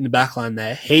target in the back line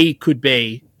there. He could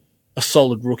be a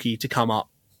solid rookie to come up.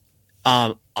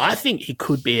 I think he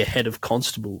could be ahead of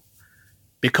Constable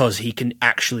because he can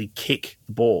actually kick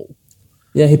the ball.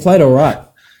 Yeah, he played all right.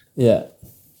 Yeah.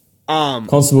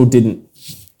 Constable didn't.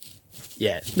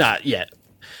 Yeah.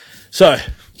 So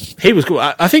he was cool.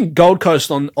 I think Gold Coast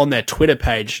on their Twitter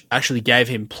page actually gave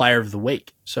him Player of the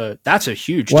Week. So that's a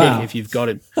huge tick if you've got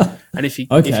him, and if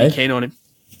you're keen on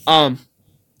him.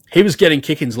 he was getting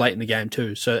kick-ins late in the game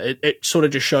too. So it sort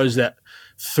of just shows that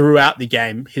throughout the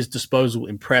game, his disposal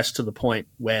impressed to the point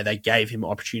where they gave him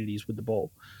opportunities with the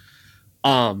ball.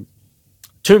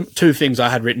 Two things I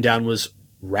had written down was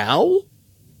Raul.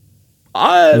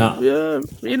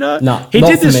 He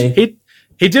did this.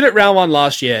 He did it round 1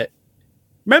 last year.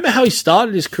 Remember how he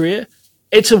started his career?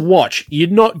 It's a watch. You're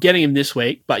not getting him this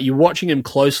week, but you're watching him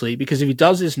closely because if he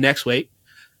does this next week,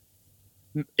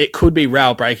 it could be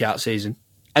Raul breakout season.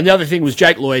 And the other thing was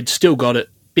Jake Lloyd still got it.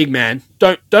 Big man.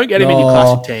 Don't get him in your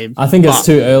classic team. I think it's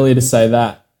too early to say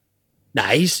that.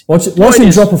 Nah, watch him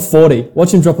drop a 40.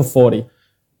 Watch him drop a 40.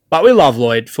 But we love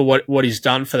Lloyd for what he's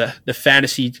done for the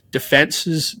fantasy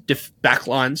defenses,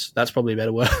 backlines. That's probably a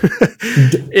better word.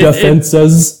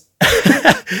 Defenses.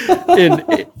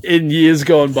 in years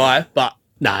gone by. But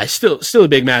nah, he's still a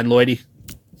big man, Lloydie.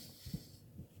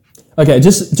 Okay,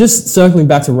 just circling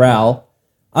back to Raul,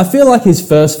 I feel like his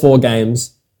first 4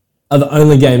 games are the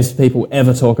only games people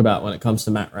ever talk about when it comes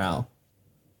to Matt Raul.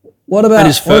 What about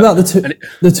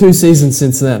the 2 seasons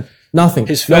since then? Nothing.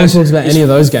 No one talks about any of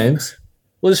those games.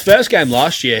 Well, his first game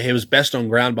last year, he was best on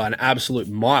ground by an absolute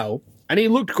mile, and he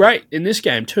looked great in this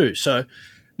game too. So,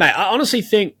 mate, I honestly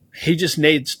think he just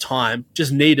needs time,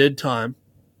 just needed time.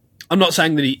 I'm not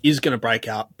saying that he is going to break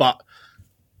out, but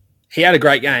he had a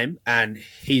great game, and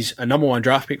he's a number 1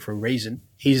 draft pick for a reason.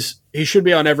 He should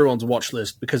be on everyone's watch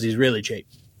list because he's really cheap.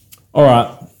 All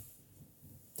right.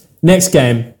 Next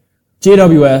game,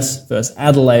 GWS versus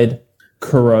Adelaide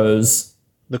Crows.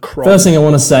 The Crows. First thing I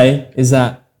want to say is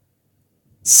that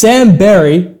Sam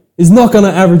Berry is not going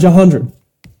to average 100.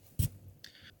 You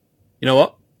know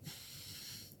what?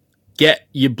 Get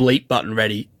your bleep button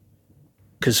ready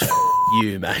because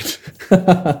you, mate.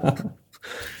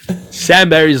 Sam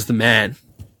Berry is the man,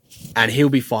 and he'll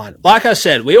be fine. Like I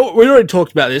said, we already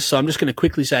talked about this, so I'm just going to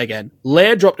quickly say again.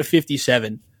 Laird dropped a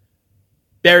 57.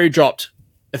 Berry dropped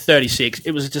a 36.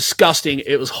 It was disgusting.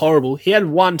 It was horrible. He had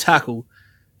 1 tackle.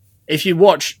 If you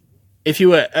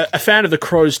were a fan of the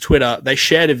Crows Twitter, they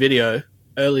shared a video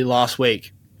early last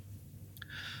week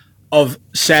of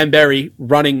Sam Berry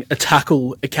running a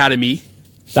tackle academy.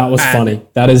 That was funny.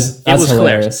 That's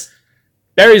hilarious.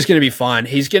 Berry's going to be fine.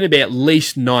 He's going to be at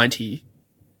least 90.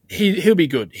 He'll be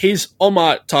good. He's on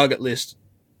my target list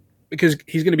because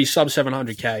he's going to be sub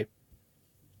 700k.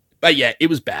 But yeah, it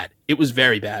was bad. It was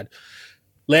very bad.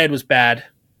 Laird was bad.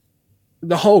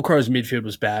 The whole Crows midfield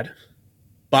was bad.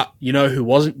 But you know who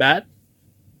wasn't bad?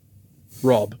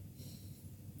 Rob.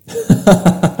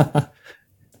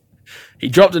 He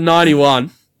dropped a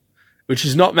 91, which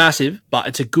is not massive, but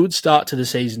it's a good start to the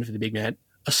season for the big man.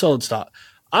 A solid start.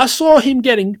 I saw him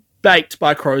getting baked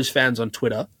by Crows fans on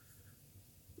Twitter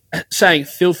saying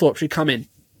Thilthorpe should come in.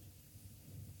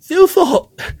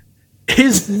 Thilthorpe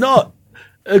is not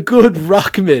a good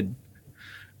ruckman.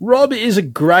 Rob is a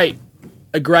great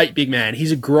big man.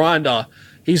 He's a grinder.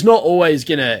 He's not always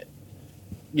going to,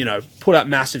 put up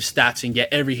massive stats and get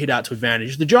every hit out to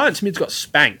advantage. The Giants mids got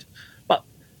spanked. But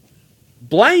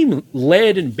blame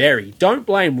Laird and Berry. Don't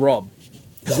blame Rob.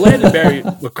 Because Laird and Berry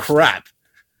were crap.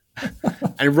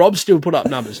 And Rob still put up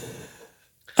numbers.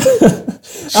 Our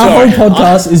whole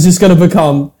podcast is just going to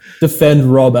become defend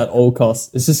Rob at all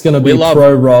costs. It's just going to be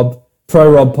pro Rob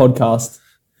podcast.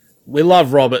 We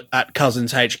love Rob at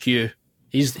Cousins HQ.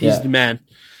 He's the man.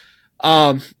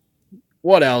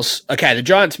 What else? Okay, the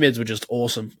Giants mids were just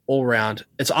awesome all round.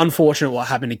 It's unfortunate what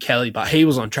happened to Kelly, but he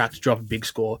was on track to drop a big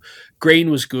score.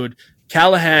 Green was good.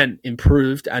 Callahan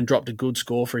improved and dropped a good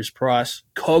score for his price.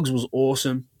 Cogs was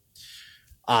awesome.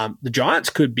 The Giants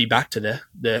could be back to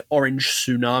the orange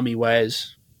tsunami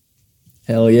ways.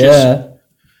 Hell yeah.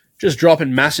 Just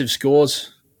dropping massive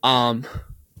scores.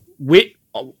 Witt,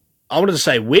 I wanted to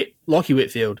say Lockie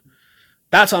Whitfield.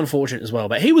 That's unfortunate as well,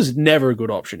 but he was never a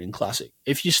good option in Classic.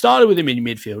 If you started with him in your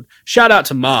midfield, shout out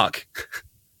to Mark.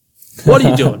 What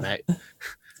are you doing, mate?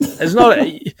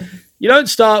 You don't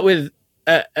start with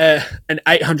an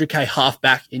 800k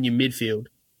halfback in your midfield.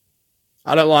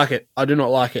 I don't like it. I do not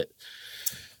like it.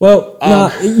 Well,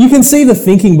 you can see the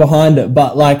thinking behind it,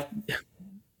 but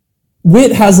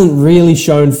Witt hasn't really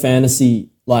shown fantasy,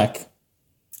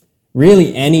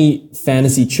 really any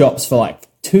fantasy chops for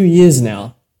 2 years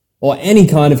now, or any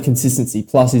kind of consistency.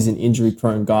 Plus, he's an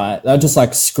injury-prone guy. That just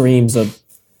screams of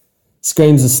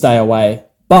stay away.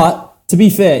 But to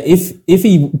be fair, if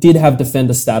he did have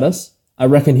defender status, I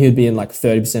reckon he'd be in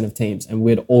 30% of teams, and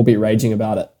we'd all be raging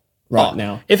about it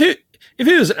now. If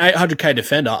he was an 800k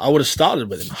defender, I would have started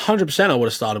with him. 100% I would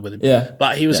have started with him. Yeah.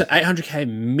 But he was an 800k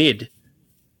mid,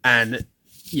 and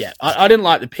I didn't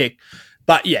like the pick.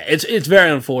 But yeah, it's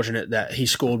very unfortunate that he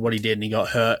scored what he did and he got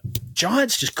hurt.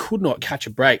 Giants just could not catch a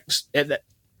break. It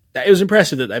was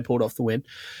impressive that they pulled off the win.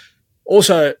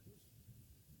 Also,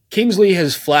 Kingsley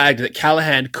has flagged that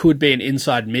Callahan could be an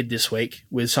inside mid this week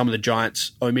with some of the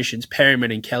Giants' omissions,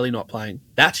 Perryman and Kelly not playing.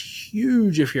 That's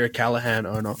huge if you're a Callahan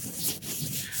owner.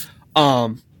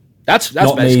 That's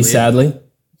not me, sadly.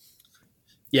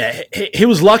 Yeah, he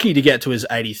was lucky to get to his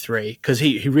 83 because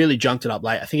he really junked it up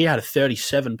late. I think he had a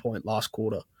 37-point last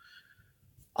quarter.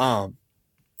 But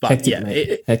Hectic, yeah,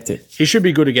 mate. Hectic. He should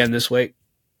be good again this week.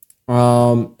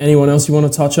 Anyone else you want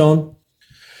to touch on?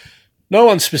 No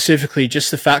one specifically,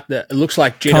 just the fact that it looks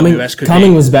like GWS could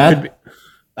Cumming was bad.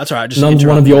 That's all right. Just None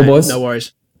one of your boys. No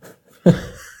worries.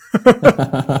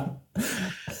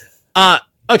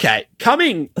 Okay,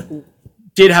 Cumming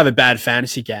did have a bad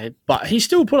fantasy game, but he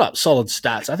still put up solid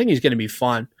stats. I think he's going to be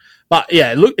fine. But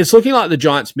yeah, it's looking like the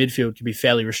Giants' midfield can be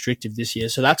fairly restrictive this year,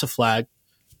 so that's a flag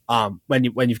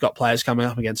when you've got players coming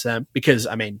up against them. Because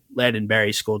I mean, Laird and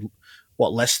Berry scored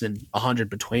less than 100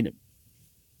 between them.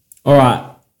 All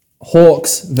right.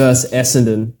 Hawks versus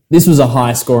Essendon. This was a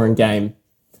high-scoring game.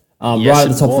 Yes, right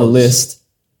at the top of the list.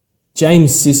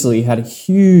 James Sicily had a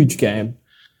huge game.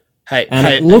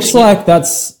 It looks like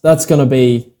that's gonna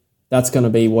be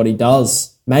what he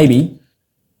does. Maybe.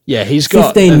 Yeah, he's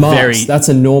got 15 marks. That's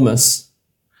enormous.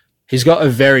 He's got a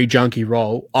very junky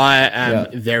role. I am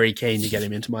very keen to get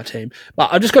him into my team.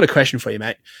 But I've just got a question for you,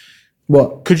 mate.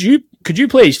 What? Could you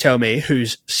please tell me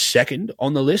who's second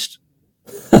on the list?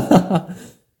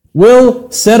 Will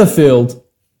Setterfield.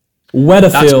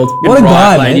 Weatherfield. What a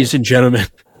guy, ladies and gentlemen.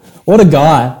 What a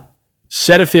guy.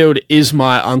 Setterfield is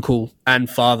my uncle and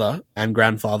father and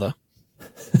grandfather.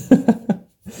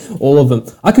 All of them.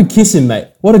 I could kiss him, mate.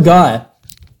 What a guy.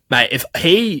 Mate, if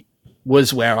he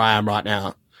was where I am right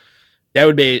now, there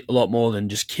would be a lot more than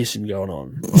just kissing going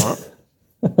on.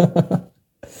 Right?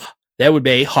 There would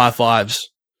be high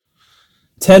fives.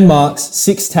 10 marks,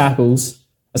 6 tackles,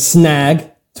 a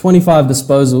snag, 25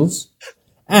 disposals,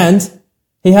 and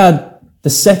he had the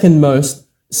second most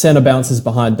centre bounces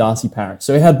behind Darcy Parrish.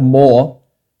 So he had more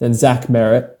than Zach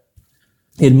Merritt.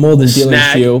 He had more than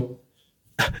Dylan Shield.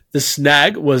 The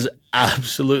snag was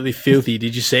absolutely filthy.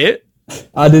 Did you see it?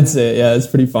 I did see it, yeah. It's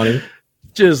pretty funny.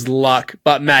 Just luck.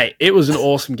 But, mate, it was an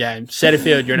awesome game.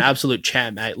 Setterfield, you're an absolute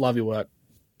champ, mate. Love your work.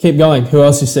 Keep going. Who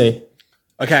else you see?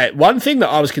 Okay, one thing that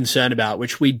I was concerned about,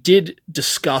 which we did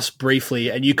discuss briefly,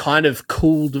 and you kind of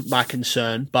cooled my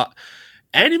concern, but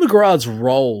Andy McGrath's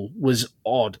role was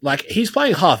odd. Like, he's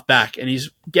playing half back and he's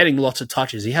getting lots of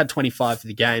touches. He had 25 for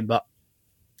the game, but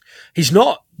he's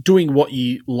not doing what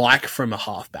you like from a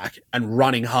halfback and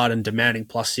running hard and demanding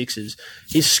plus sixes.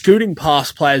 He's scooting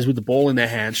past players with the ball in their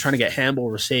hands, trying to get handball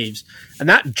receives, and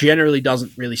that generally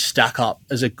doesn't really stack up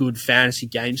as a good fantasy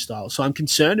game style. So I'm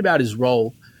concerned about his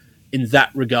role in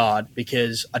that regard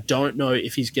because I don't know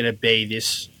if he's going to be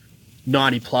this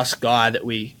 90-plus guy that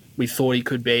we thought he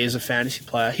could be as a fantasy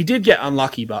player. He did get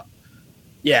unlucky, but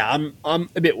yeah, I'm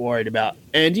a bit worried about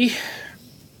Andy.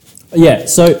 Yeah,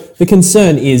 so the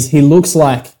concern is he looks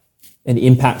like an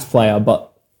impact player,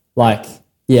 but like,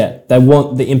 yeah, they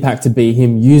want the impact to be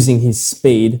him using his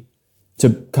speed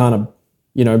to kind of,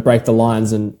 break the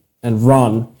lines and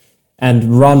run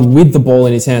with the ball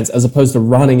in his hands as opposed to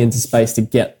running into space to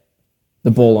get the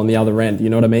ball on the other end.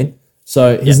 You know what I mean?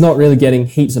 So he's not really getting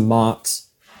heaps of marks.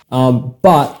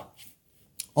 But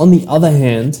on the other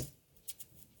hand,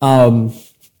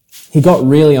 he got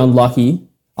really unlucky.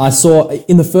 I saw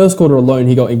in the first quarter alone,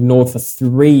 he got ignored for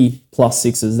 3 plus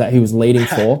sixes that he was leading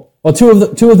for. Well, two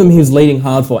of them he was leading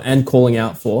hard for and calling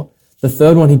out for. The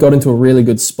third one, he got into a really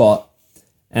good spot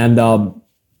and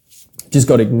just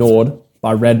got ignored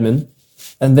by Redmond.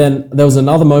 And then there was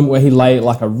another moment where he laid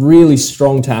like a really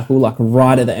strong tackle, like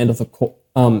right at the end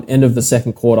of the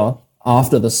second quarter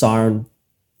after the siren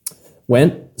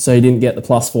went. So he didn't get the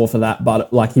 +4 for that,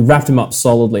 but like he wrapped him up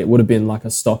solidly. It would have been like a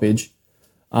stoppage.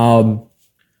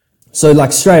 So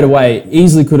like straight away,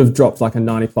 easily could have dropped like a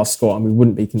 90-plus score and we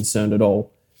wouldn't be concerned at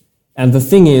all. And the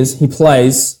thing is, he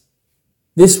plays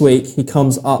this week. He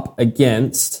comes up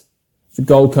against the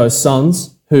Gold Coast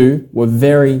Suns, who were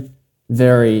very,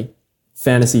 very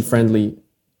fantasy friendly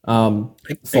for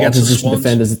opposition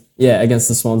defenders. Yeah, against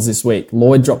the Swans this week.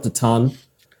 Lloyd dropped a ton.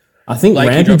 I think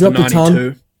Rampy dropped a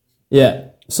ton. Yeah,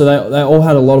 so they all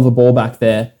had a lot of the ball back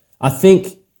there. I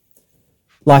think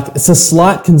like it's a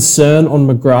slight concern on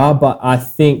McGrath, but I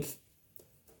think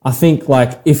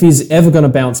like if he's ever going to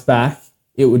bounce back,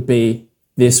 it would be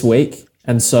this week.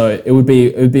 And so it would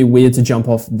be weird to jump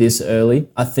off this early.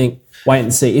 I think wait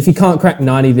and see. If he can't crack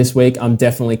 90 this week, I'm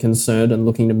definitely concerned and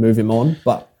looking to move him on.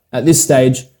 But at this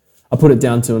stage, I put it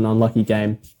down to an unlucky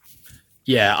game.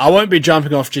 Yeah, I won't be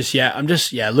jumping off just yet. I'm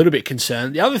just, a little bit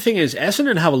concerned. The other thing is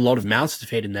Essendon have a lot of mouths to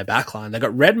feed in their backline. They've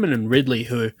got Redmond and Ridley,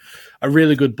 who are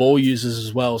really good ball users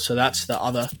as well. So that's the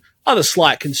other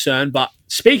slight concern. But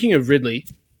speaking of Ridley,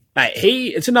 mate,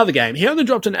 it's another game. He only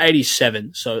dropped an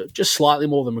 87, so just slightly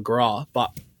more than McGrath,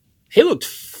 but he looked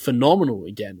phenomenal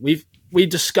again. We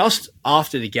discussed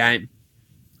after the game.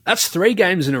 That's 3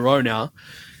 games in a row now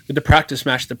with the practice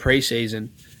match, the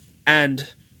preseason,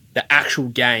 and the actual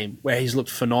game where he's looked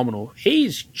phenomenal.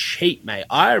 He's cheap, mate.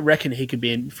 I reckon he could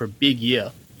be in for a big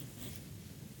year.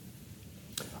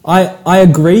 I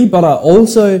agree, but I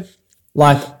also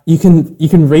you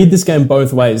can read this game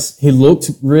both ways. He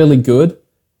looked really good,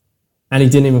 and he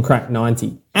didn't even crack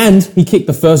 90. And he kicked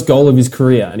the first goal of his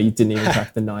career, and he didn't even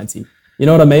crack the 90. You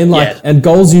know what I mean? And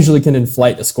goals usually can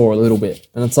inflate the score a little bit,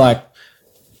 and it's like,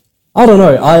 I don't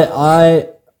know.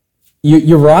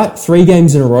 You're right. 3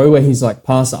 games in a row where he's like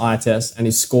passed the eye test and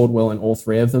he's scored well in all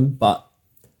 3 of them. But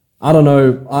I don't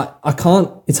know. I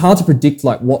can't. It's hard to predict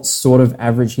like what sort of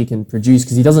average he can produce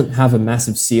because he doesn't have a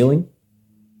massive ceiling.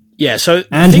 Yeah. So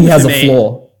and he has a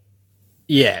flaw.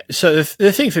 Yeah. So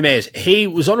the thing for me is he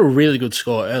was on a really good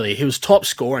score early. He was top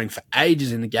scoring for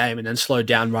ages in the game and then slowed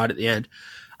down right at the end.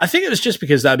 I think it was just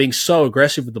because they were being so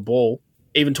aggressive with the ball,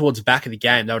 even towards the back of the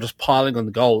game. They were just piling on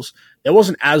the goals. There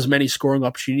wasn't as many scoring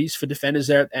opportunities for defenders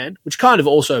there at the end, which kind of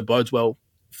also bodes well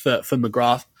for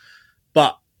McGrath.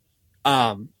 But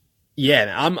I'm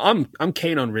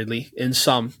keen on Ridley in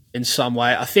some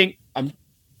way. I think I'm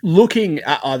looking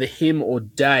at either him or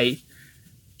Day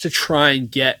to try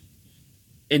and get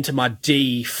into my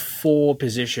D4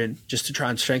 position just to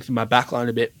try and strengthen my backline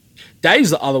a bit.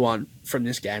 Day's the other one from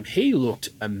this game. He looked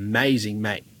amazing,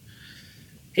 mate.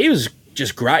 He was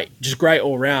just great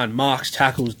all round. Marks,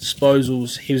 tackles,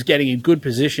 disposals. He was getting in good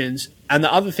positions. And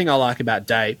the other thing I like about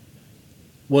Day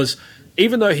was,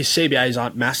 even though his CBAs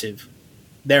aren't massive,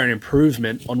 they're an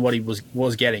improvement on what he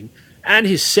was getting. And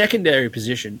his secondary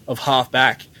position of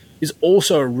halfback is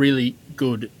also a really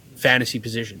good fantasy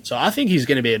position. So I think he's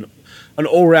going to be an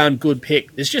all-round good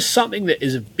pick. There's just something that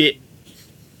is a bit,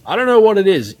 I don't know what it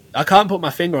is. I can't put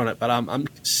my finger on it, but I'm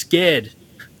scared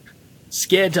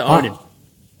to own him.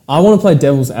 I want to play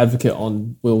devil's advocate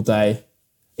on Will Day.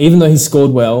 Even though he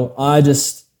scored well,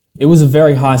 it was a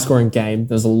very high scoring game.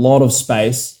 There's a lot of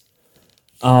space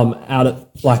at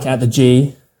the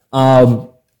G.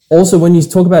 Also, when you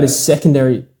talk about his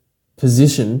secondary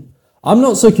position, I'm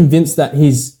not so convinced that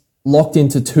he's locked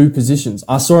into 2 positions.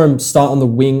 I saw him start on the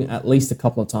wing at least a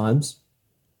couple of times.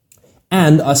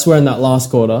 And I swear in that last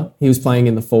quarter, he was playing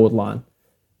in the forward line.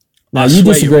 Now, you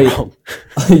disagree.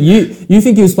 You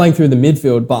think he was playing through the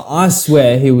midfield, but I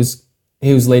swear he was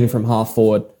leading from half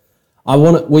forward.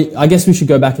 I guess we should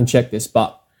go back and check this,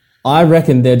 but I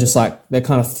reckon they're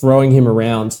kind of throwing him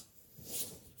around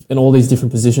in all these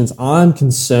different positions. I'm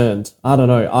concerned. I don't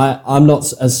know. I'm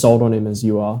not as sold on him as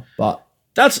you are, but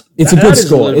it's a good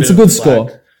score. It's a good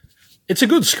score. It's a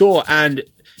good score, and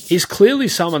he's clearly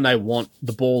someone they want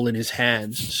the ball in his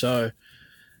hands. So,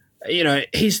 you know,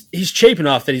 he's cheap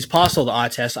enough that he's passed all the eye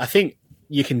tests. I think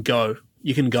you can go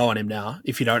on him now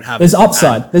if you don't have. There's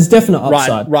upside. There's definite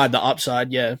upside. Ride the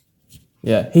upside. Yeah.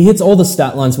 Yeah, he hits all the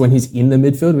stat lines when he's in the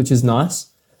midfield, which is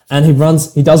nice, and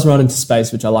he does run into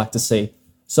space, which I like to see.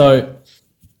 So,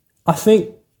 I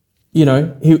think, you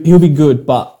know, he'll be good,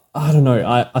 but I don't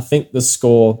know. I think the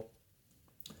score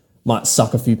might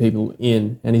suck a few people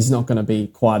in, and he's not going to be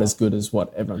quite as good as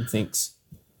what everyone thinks.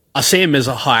 I see him as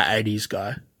a high 80s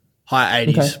guy. High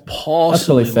 80s, okay.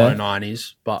 Possibly low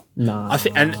 90s, but I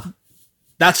think, and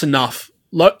that's enough.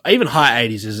 Even high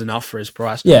 80s is enough for his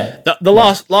price. Yeah. The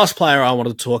last player I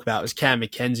wanted to talk about was Cam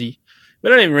McKenzie. We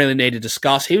don't even really need to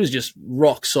discuss. He was just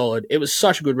rock solid. It was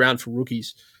such a good round for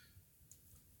rookies.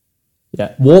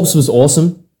 Yeah, Warps was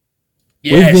awesome.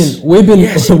 Yes. We've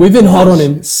been hot on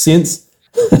him since.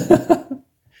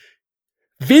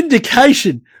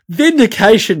 Vindication,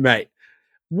 mate.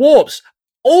 Warps.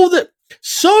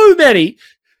 So many.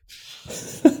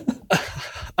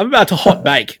 I'm about to hot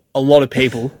bake a lot of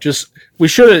people. We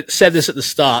should have said this at the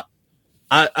start.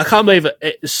 I can't believe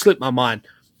it slipped my mind.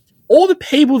 All the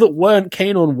people that weren't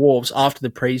keen on Warps after the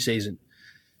preseason,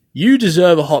 you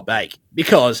deserve a hot bake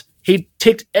because he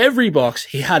ticked every box.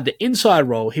 He had the inside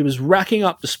roll. He was racking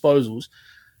up disposals.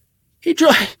 He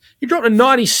dropped a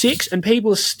 96 and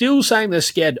people are still saying they're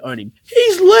scared to own him.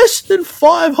 He's less than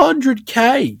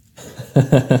 500k.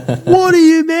 What do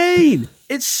you mean?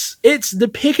 It's the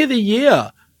pick of the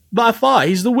year by far.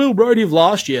 He's the Will Brodie of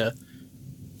last year.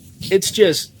 It's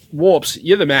just Warps.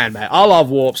 You're the man, mate. I love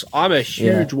Warps. I'm a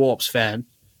huge Warps fan.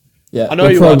 Yeah, I know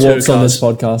you are too, Warps on this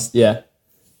podcast. Yeah.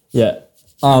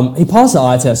 He passed the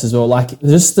eye test as well. Like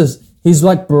he's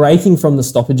like breaking from the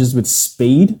stoppages with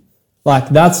speed. Like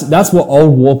that's what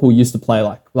old Warple used to play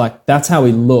like. Like that's how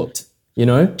he looked, you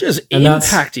know? Just And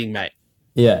impacting, mate.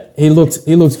 Yeah, he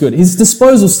looks good. His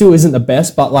disposal still isn't the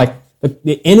best, but like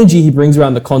the energy he brings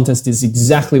around the contest is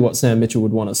exactly what Sam Mitchell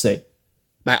would want to see.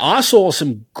 Mate, I saw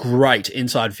some great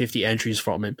inside 50 entries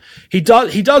from him. He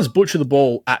does butcher the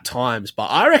ball at times,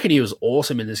 but I reckon he was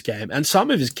awesome in this game. And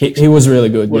some of his kicks He was really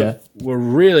good, were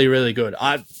really, really good.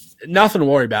 Nothing to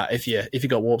worry about if you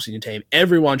got Warps in your team.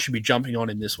 Everyone should be jumping on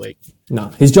him this week. No,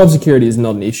 his job security is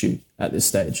not an issue at this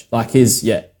stage. Like he's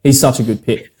such a good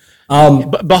pick.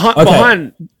 But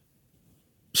behind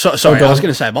I was going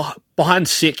to say behind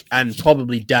Sick and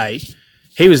probably Day,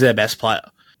 he was their best player.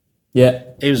 Yeah,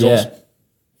 he was awesome.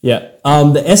 Yeah.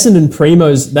 The Essendon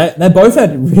Primos, they both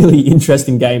had really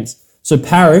interesting games. So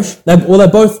Parrish, they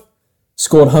both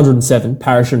scored 107,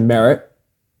 Parrish and Merritt.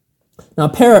 Now,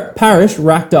 Parrish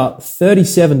racked up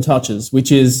 37 touches,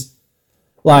 which is,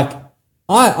 like,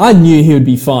 I knew he would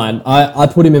be fine. I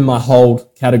put him in my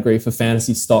hold category for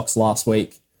fantasy stocks last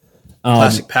week.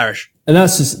 Classic Parrish. And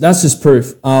that's just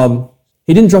proof.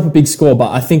 He didn't drop a big score,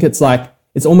 but I think it's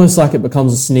almost like it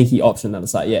becomes a sneaky option that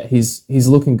it's like, yeah, he's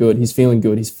looking good, he's feeling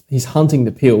good, he's hunting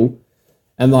the pill,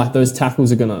 and like those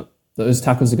tackles are gonna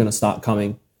start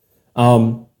coming.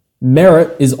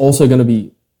 Merritt is also gonna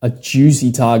be a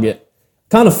juicy target.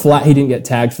 Kind of flat he didn't get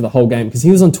tagged for the whole game because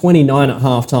he was on 29 at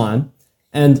halftime,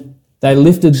 and they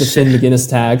lifted the Finn McGuinness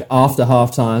tag after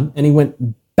halftime, and he went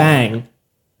bang.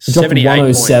 He dropped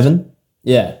 107. Points.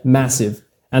 Yeah, massive.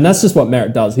 And that's just what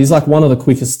Merritt does. He's like one of the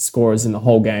quickest scorers in the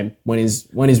whole game when he's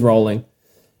rolling.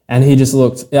 And he just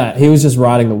he was just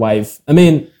riding the wave. I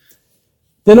mean,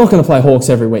 they're not going to play Hawks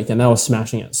every week, and they were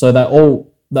smashing it. So they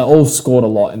all scored a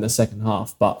lot in the second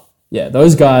half. But yeah,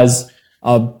 those guys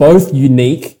are both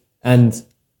unique and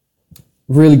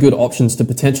really good options to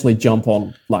potentially jump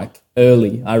on like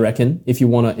early, I reckon. If you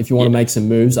want to make some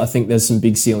moves, I think there's some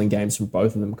big ceiling games from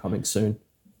both of them coming soon.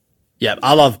 Yeah,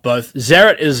 I love both.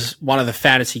 Zerrett is one of the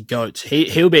fantasy goats.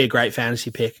 He'll be a great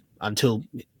fantasy pick until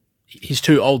he's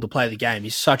too old to play the game.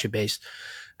 He's such a beast.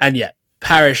 And yeah,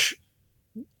 Parrish,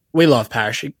 we love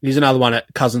Parrish. He's another one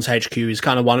at Cousins HQ. He's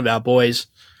kind of one of our boys.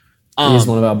 He's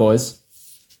one of our boys.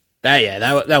 They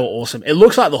were awesome. It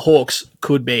looks like the Hawks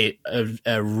could be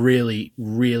a really,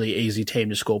 really easy team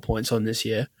to score points on this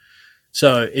year.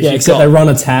 So except they run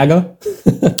a tagger.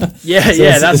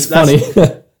 That's funny.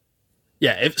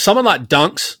 Yeah, if someone like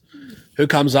Dunks, who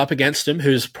comes up against him,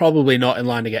 who's probably not in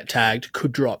line to get tagged,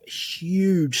 could drop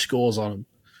huge scores on him.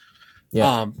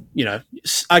 Yeah.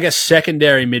 I guess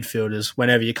secondary midfielders,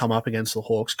 whenever you come up against the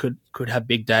Hawks, could have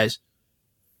big days.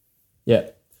 Yeah.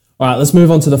 All right, let's move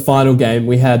on to the final game.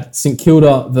 We had St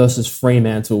Kilda versus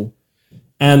Fremantle.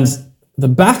 And the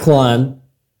backline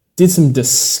did some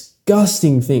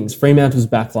disgusting things. Fremantle's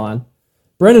backline.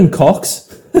 Brennan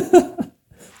Cox,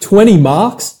 20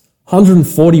 marks.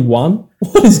 141?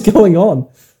 What is going on?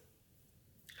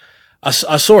 I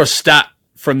saw a stat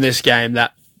from this game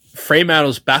that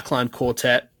Fremantle's backline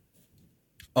quartet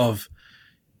of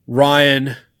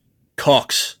Ryan,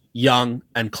 Cox, Young,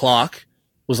 and Clark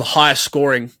was the highest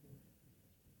scoring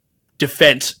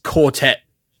defense quartet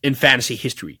in fantasy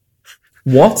history.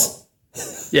 What?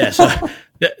 Yeah, so...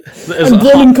 and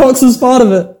Brendan Cox was part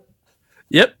of it.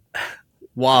 Yep.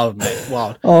 Wild, mate.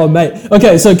 Wild. Oh, mate.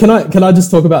 Okay, so can I just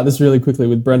talk about this really quickly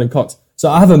with Brendan Cox? So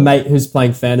I have a mate who's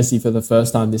playing fantasy for the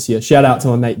first time this year. Shout out to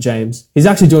my mate James. He's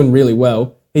actually doing really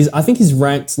well. I think he's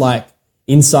ranked like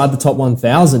inside the top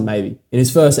 1,000 maybe in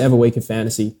his first ever week of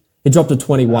fantasy. He dropped a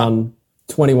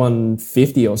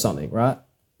 2150 or something, right?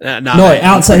 No, mate,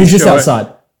 outside. He's just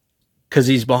outside. Because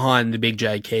he's behind the big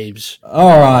J Keeves.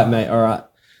 All right, mate. All right.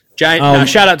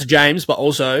 Shout out to James, but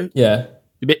also the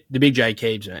big J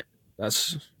Keeves, mate.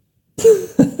 That's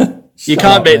you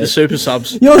can't beat the super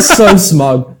subs. You're so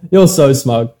smug. You're so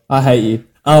smug. I hate you.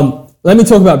 Let me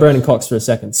talk about Brendan Cox for a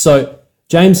second. So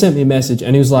James sent me a message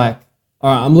and he was like,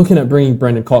 all right, I'm looking at bringing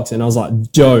Brendan Cox in. I was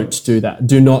like, don't do that.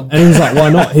 Do not. And he was like, why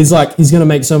not? He's like, he's going to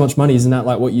make so much money. Isn't that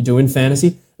like what you do in fantasy?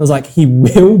 I was like, he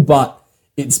will, but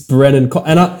it's Brendan Cox.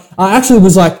 And I actually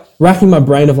was like racking my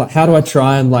brain of like, how do I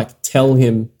try and like tell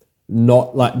him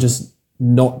not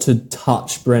to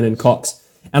touch Brendan Cox?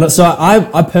 And so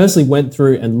I personally went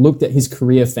through and looked at his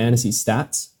career fantasy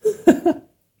stats.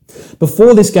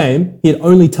 Before this game, he had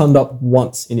only turned up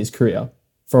once in his career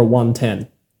for a 110.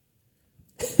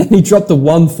 And he dropped the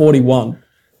 141.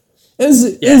 It was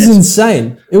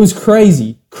insane. It was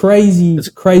crazy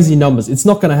numbers. It's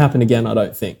not going to happen again, I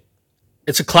don't think.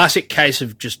 It's a classic case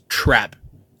of just trap.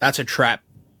 That's a trap.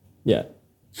 Yeah.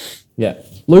 Yeah.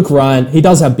 Luke Ryan, he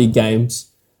does have big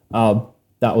games.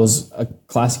 That was a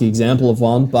classic example of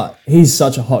one, but he's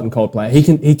such a hot and cold player. He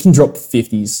can drop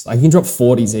 50s, like he can drop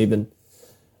 40s even.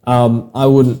 I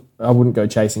wouldn't go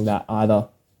chasing that either.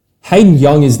 Hayden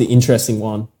Young is the interesting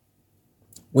one.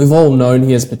 We've all known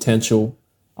he has potential.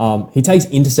 He takes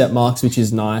intercept marks, which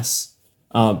is nice.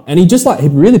 And he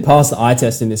really passed the eye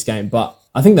test in this game, but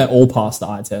I think they all passed the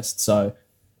eye test. So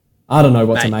I don't know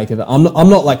what to make of it. I'm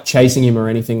not like chasing him or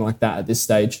anything like that at this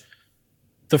stage.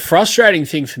 The frustrating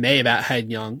thing for me about Hayden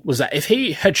Young was that if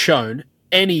he had shown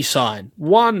any sign,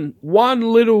 one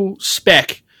little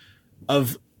speck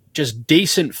of just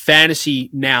decent fantasy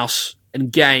nous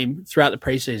and game throughout the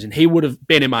preseason, he would have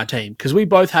been in my team because we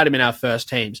both had him in our first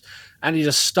teams and he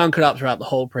just stunk it up throughout the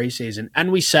whole preseason. And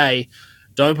we say,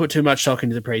 don't put too much stock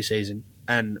into the preseason.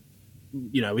 And,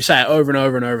 we say it over and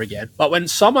over and over again. But when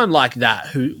someone like that,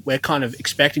 who we're kind of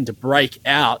expecting to break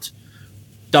out,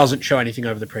 doesn't show anything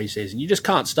over the preseason, you just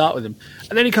can't start with him.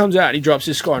 And then he comes out and he drops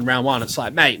his score in round one. It's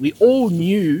like, mate, we all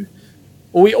knew,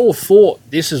 or we all thought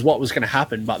this is what was going to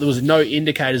happen, but there was no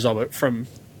indicators of it from,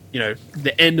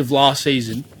 the end of last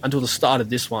season until the start of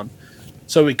this one.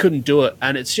 So we couldn't do it,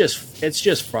 and it's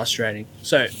just frustrating.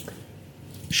 So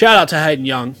shout out to Hayden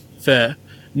Young for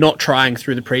not trying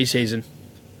through the preseason.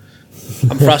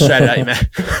 I'm frustrated at you,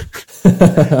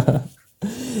 man.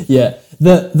 Yeah.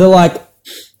 The like,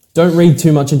 don't read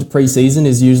too much into preseason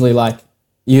is usually like,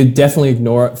 you definitely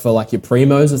ignore it for like your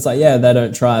primos. It's like, yeah, they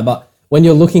don't try. But when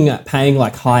you're looking at paying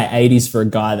like high 80s for a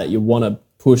guy that you want to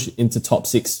push into top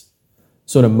 6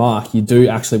 sort of mark, you do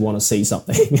actually want to see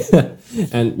something.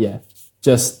 And yeah,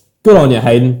 just good on you,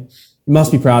 Hayden. You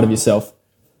must be proud of yourself.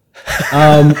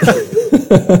 Okay,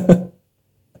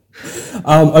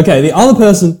 the other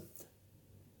person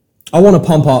I want to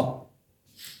pump up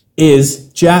is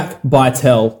Jack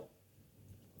Bytel.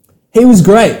 He was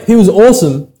great. He was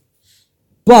awesome.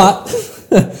 But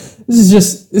this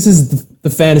is the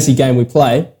fantasy game we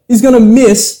play. He's going to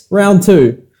miss round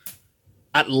 2.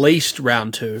 At least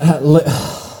round 2.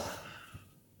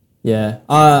 Yeah,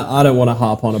 I don't want to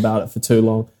harp on about it for too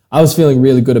long. I was feeling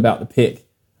really good about the pick.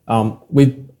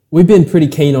 We've been pretty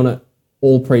keen on it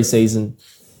all preseason.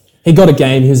 He got a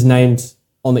game. He was named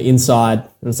on the inside,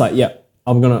 and it's like, yep,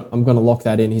 I'm gonna lock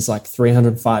that in. He's like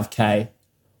 305k.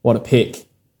 What a pick!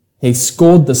 He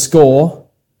scored the score,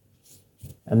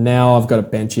 and now I've got to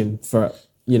bench him for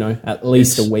at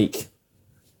least a week.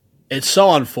 It's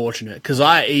so unfortunate because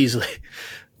I easily.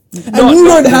 And you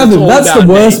don't have him. That's the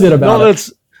worst bit about it.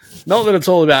 Not that it's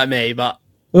all about me, but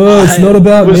it's not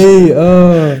about me.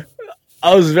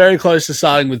 I was very close to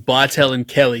starting with Bytel and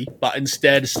Kelly, but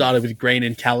instead started with Green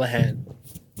and Callahan.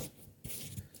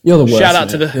 You're the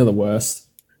worst. You're the worst.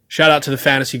 Shout out to the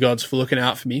fantasy gods for looking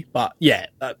out for me. But yeah,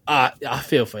 I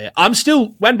feel for you. I'm still,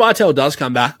 when Bytel does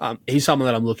come back, he's someone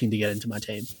that I'm looking to get into my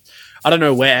team. I don't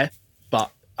know where,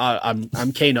 but I'm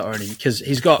keen to own him because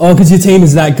he's got. Oh, because your team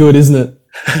is that good, isn't it?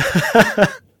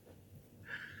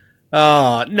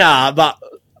 Oh, nah, but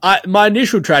my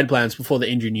initial trade plans before the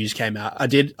injury news came out,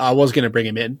 I was going to bring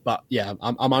him in, but yeah,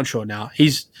 I'm unsure now.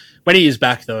 When he is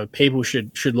back though, people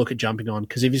should look at jumping on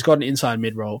because if he's got an inside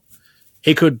mid role,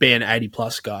 he could be an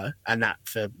 80+ guy, and that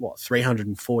for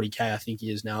 340k I think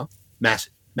he is now.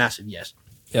 Massive, yes.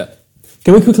 Yeah.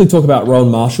 Can we quickly talk about Rowan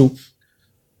Marshall?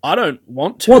 I don't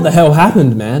want to. What the hell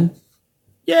happened, man?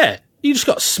 Yeah, he just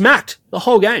got smacked the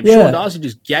whole game. Yeah. Sean Darcy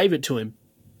just gave it to him.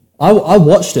 I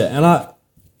watched it and I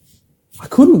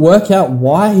couldn't work out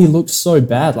why he looked so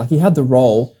bad. Like he had the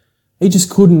role, he just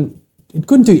couldn't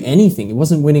do anything. He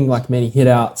wasn't winning like many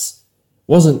hitouts,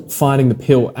 wasn't finding the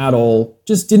pill at all.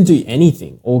 Just didn't do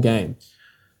anything all game.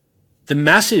 The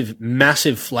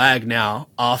massive flag now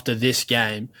after this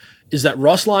game is that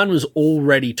Ross Lyon was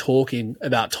already talking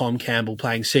about Tom Campbell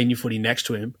playing senior footy next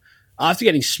to him after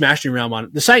getting smashed in round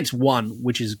 1. The Saints won,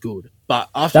 which is good, but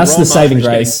after that's the saving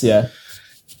grace.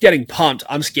 Getting pumped,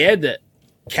 I'm scared that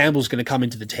Campbell's going to come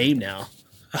into the team now.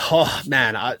 Oh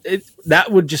man,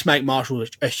 that would just make Marshall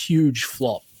a huge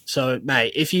flop. So,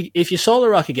 mate, if you solo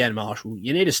ruck again, Marshall,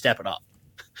 you need to step it up.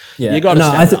 Yeah, you got to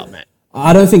step it up, mate.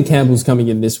 I don't think Campbell's coming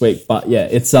in this week, but yeah,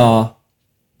 it's a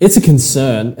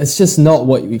concern. It's just not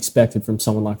what you expected from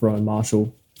someone like Rowan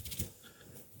Marshall.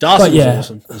 Darcy was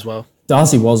awesome as well.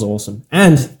 Darcy was awesome,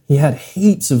 and he had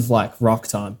heaps of like ruck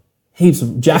time. Heaps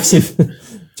of Jackson.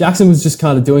 Jackson was just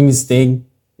kind of doing his thing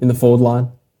in the forward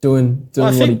line, doing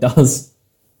what he does.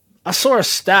 I saw a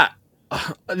stat.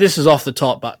 This is off the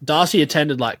top, but Darcy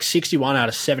attended like 61 out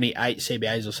of 78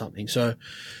 CBAs or something. So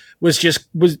was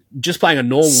just playing a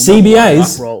normal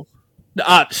CBAs ruck role.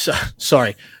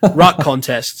 Sorry, ruck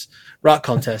contests. Ruck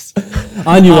contest.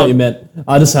 I knew what you meant.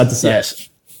 I just had to say Yes.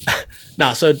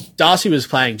 So Darcy was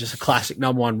playing just a classic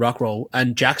number one ruck role,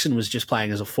 and Jackson was just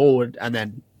playing as a forward and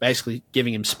then basically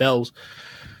giving him spells.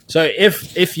 So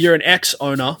if you're an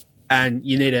ex-owner and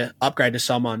you need to upgrade to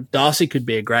someone, Darcy could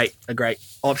be a great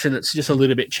option that's just a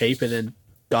little bit cheaper than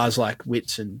guys like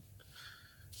Witts and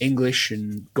English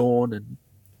and Gorn and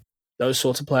those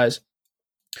sorts of players.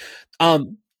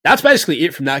 That's basically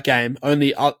it from that game,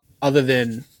 only other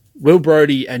than Will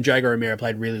Brodie and Jago O'Meara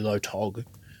played really low tog.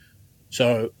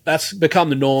 So that's become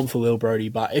the norm for Will Brodie.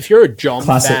 But if you're a John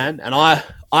fan, and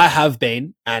I have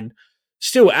been and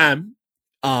still am,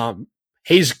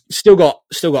 he's still got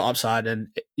upside, and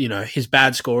his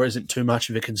bad score isn't too much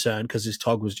of a concern because his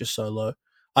tog was just so low.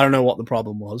 I don't know what the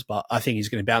problem was, but I think he's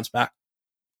going to bounce back.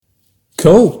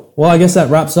 Cool. Well, I guess that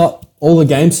wraps up all the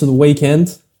games for the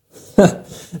weekend.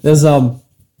 There's a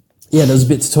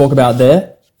bit to talk about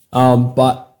there,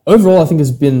 but overall, I think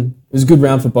it was a good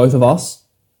round for both of us.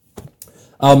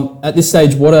 At this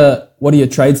stage, what are your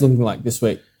trades looking like this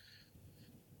week?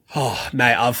 Oh,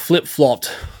 mate, I've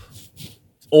flip-flopped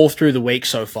all through the week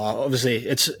so far.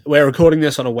 Obviously, we're recording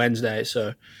this on a Wednesday,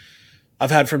 so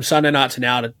I've had from Sunday night to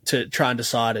now to try and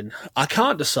decide, and I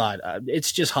can't decide.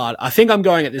 It's just hard. I think I'm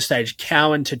going at this stage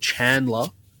Cowan to Chandler,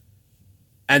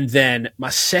 and then my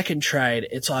second trade,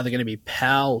 it's either going to be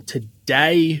Powell to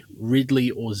Day, Ridley,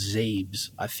 or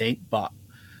Zeebs, I think. But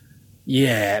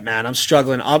yeah, man, I'm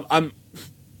struggling.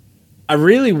 I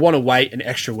really want to wait an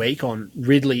extra week on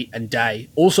Ridley and Day,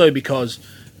 also because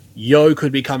Yo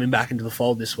could be coming back into the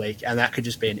fold this week, and that could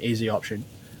just be an easy option.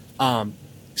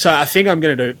 So I think I'm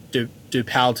going to do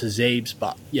Powell to Zeebs,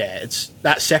 but yeah, it's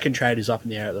that second trade is up in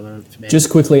the air at the moment for me. Just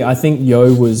quickly, I think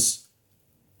Yo was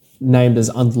named as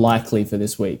unlikely for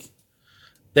this week.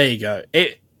 There you go.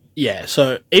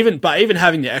 So even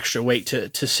having the extra week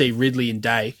to see Ridley and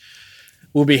Day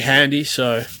will be handy.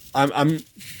 So I'm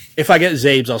if I get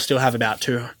Zeebs, I'll still have about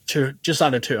just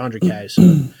under 200k.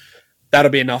 So that'll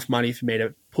be enough money for me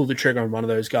to pull the trigger on one of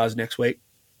those guys next week.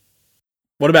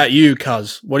 What about you,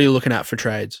 Cuz? What are you looking at for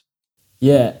trades?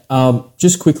 Yeah,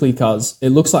 just quickly, Cuz, it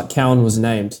looks like Cowan was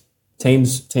named.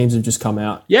 Teams have just come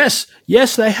out. Yes,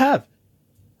 they have.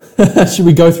 Should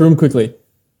we go through them quickly?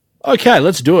 Okay,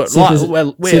 let's do it. See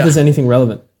if there's anything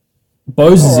relevant.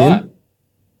 Bose is in.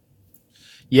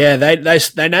 Yeah, they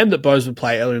named that Bose would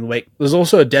play earlier in the week. There's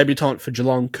also a debutant for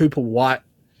Geelong, Cooper White.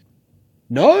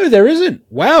 No, there isn't.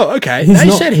 Wow, okay.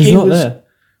 He's not there.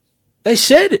 They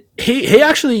said he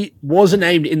actually was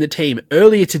named in the team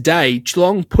earlier today.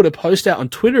 Geelong put a post out on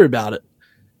Twitter about it,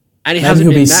 and he hasn't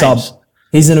been named. Sub.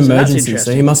 He's an emergency,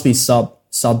 so he must be sub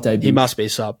debut. He must be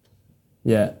sub.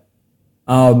 Yeah.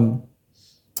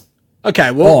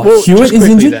 Okay. Well, Hewitt is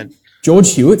injured. Then.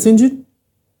 George Hewitt's injured.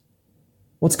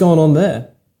 What's going on there?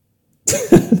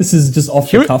 This is just off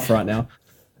the cuff right now.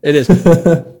 It is.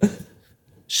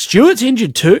 Stewart's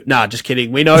injured too. Nah, just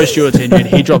kidding. We know Stewart's injured.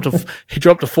 He dropped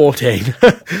a 14.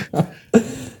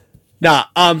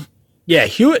 Yeah,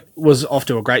 Hewitt was off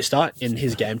to a great start in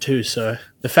his game too. So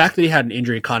the fact that he had an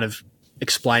injury kind of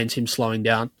explains him slowing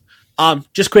down.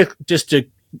 Just to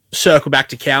circle back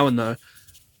to Cowan though,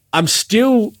 he's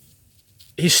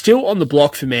still on the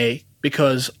block for me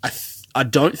because I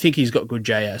don't think he's got good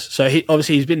JS. So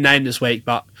he's been named this week,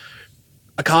 but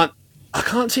I can't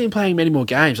see him playing many more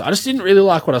games. I just didn't really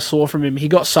like what I saw from him. He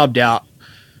got subbed out.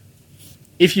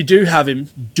 If you do have him,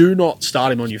 do not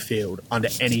start him on your field under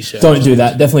any circumstances. Don't do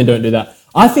that. Definitely don't do that.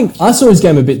 I think I saw his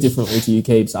game a bit differently to you,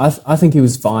 Keeps. I think he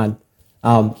was fine.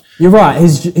 You're right.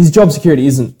 His job security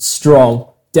isn't strong.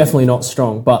 Definitely not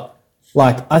strong. But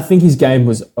I think his game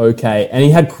was okay, and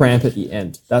he had cramp at the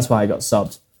end. That's why he got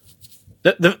subbed.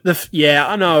 Yeah,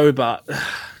 I know, but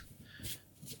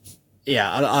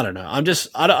yeah, I don't know. I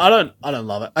don't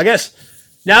love it. I guess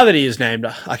now that he is named,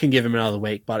 I can give him another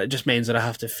week, but it just means that I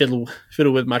have to fiddle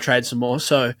with my trades some more.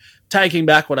 So taking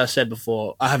back what I said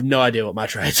before, I have no idea what my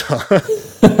trades are.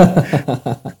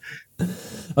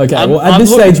 Okay, at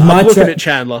this stage, I'm looking at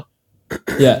Chandler.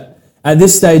 Yeah, at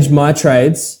this stage, my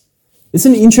trades. It's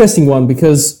an interesting one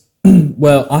because,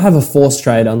 I have a forced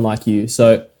trade, unlike you.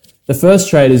 So the first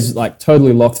trade is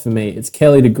totally locked for me. It's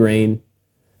Kelly to Green.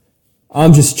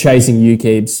 I'm just chasing you,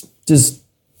 Keebs.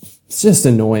 It's just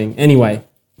annoying. Anyway,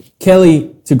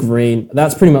 Kelly to Green.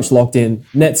 That's pretty much locked in.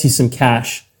 Nets you some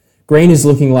cash. Green is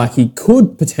looking like he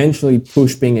could potentially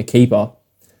push being a keeper.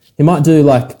 He might do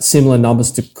similar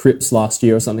numbers to Cripps last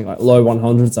year or something low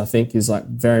 100s, I think, is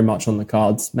very much on the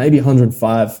cards. Maybe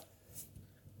 105.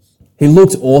 He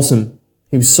looked awesome.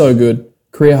 He was so good.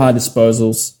 Career high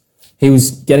disposals. He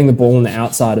was getting the ball on the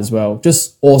outside as well.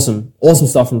 Just awesome. Awesome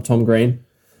stuff from Tom Green.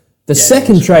 The Yeah,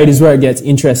 second trade is where it gets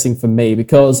interesting for me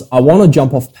because I want to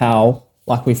jump off Powell,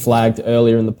 like we flagged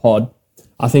earlier in the pod.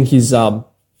 I think he's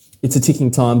it's a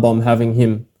ticking time bomb having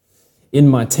him in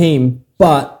my team,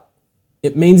 but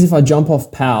it means if I jump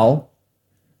off Powell,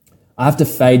 I have to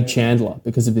fade Chandler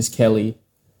because of this Kelly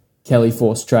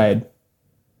forced trade.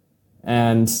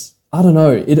 And I don't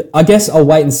know. I guess I'll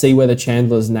wait and see whether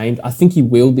Chandler's named. I think he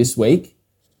will this week.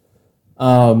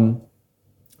 But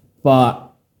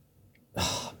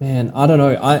man, I don't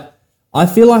know. I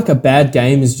feel like a bad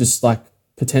game is just like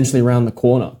potentially around the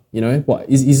corner. You know,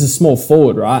 he's a small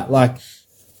forward, right? Like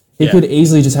he could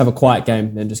easily just have a quiet game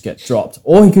and then just get dropped,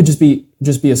 or he could just be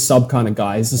a sub kind of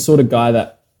guy. He's the sort of guy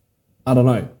that I don't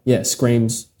know. Yeah,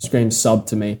 screams sub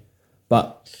to me,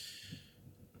 but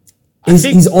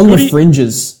he's on the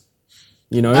fringes.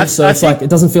 You know, so it's like it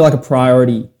doesn't feel like a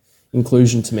priority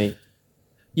inclusion to me.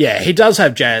 Yeah, he does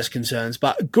have JS concerns,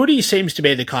 but Goody seems to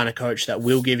be the kind of coach that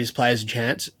will give his players a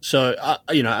chance. So,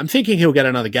 I'm thinking he'll get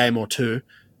another game or two.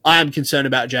 I am concerned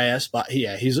about JS, but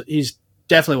yeah, he's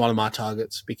definitely one of my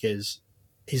targets because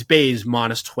his B is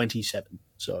minus 27.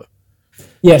 So,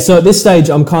 yeah. So at this stage,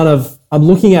 I'm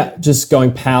looking at just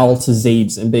going Powell to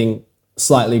Zeebs and being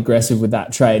slightly aggressive with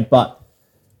that trade. But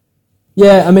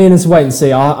yeah, I mean, it's wait and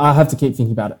see. I have to keep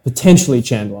thinking about it. Potentially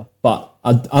Chandler, but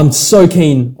I'm so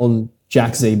keen on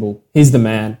Jack Zeeble. He's the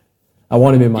man. I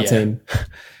want him in my team.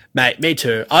 Mate, me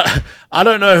too. I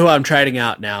don't know who I'm trading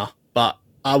out now, but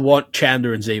I want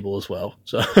Chandler and Zeeble as well.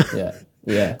 So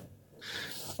yeah.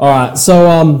 All right,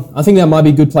 so I think that might be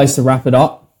a good place to wrap it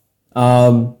up.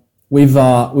 We've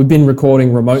been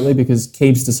recording remotely because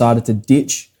Keebs decided to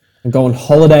ditch and go on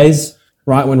holidays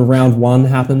right when round 1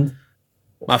 happened.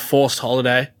 My forced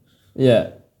holiday.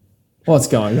 Yeah. What's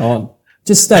going on?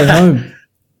 Just stay home.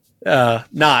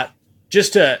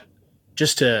 Just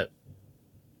to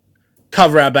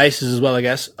cover our bases as well, I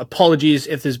guess. Apologies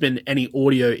if there's been any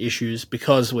audio issues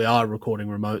because we are recording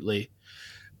remotely.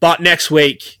 But next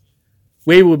week,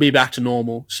 we will be back to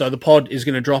normal. So the pod is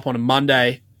going to drop on a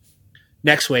Monday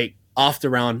next week after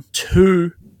round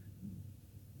 2.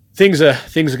 Things are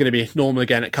going to be normal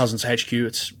again at Cousins HQ.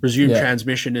 It's resume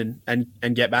transmission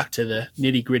and get back to the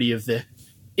nitty-gritty of the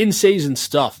in-season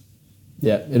stuff.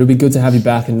 Yeah, it'll be good to have you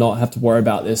back and not have to worry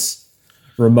about this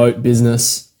remote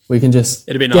business. We can just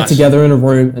get together in a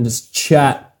room and just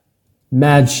chat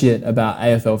mad shit about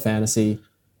AFL Fantasy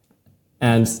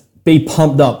and be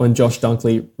pumped up when Josh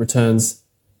Dunkley returns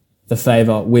the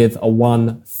favour with a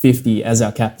 150 as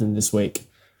our captain this week.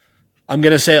 I'm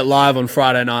going to see it live on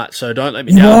Friday night, so don't let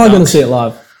me down. You are going to see it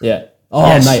live? Yeah. Oh,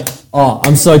 yes. Mate. Oh,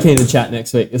 I'm so keen to chat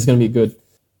next week. It's going to be good.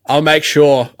 I'll make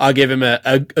sure I give him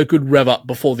a good rev up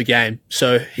before the game,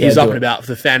 so he's up and about for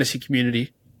the fantasy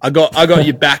community. I got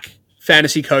your back,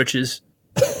 fantasy coaches.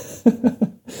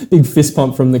 Big fist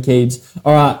pump from the Keebs.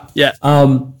 All right. Yeah.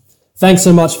 Thanks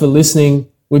so much for listening.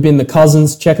 We've been the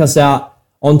Cousins. Check us out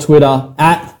on Twitter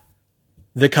at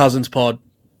The Cousins Pod.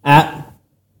 At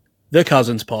The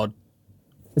Cousins Pod.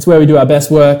 It's where we do our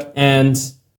best work. And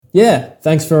yeah,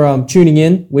 thanks for tuning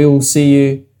in. We will see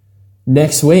you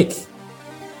next week.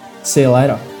 See you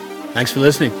later. Thanks for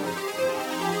listening.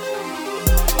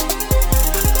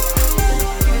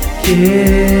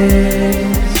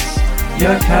 Kiss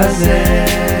your cousin.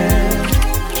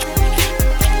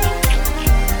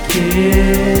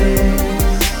 Kiss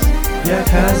your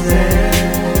cousin.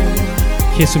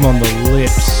 Kiss him on the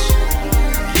lips.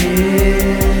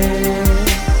 Kiss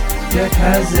your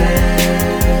cousin.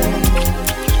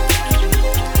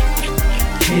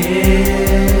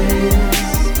 Kiss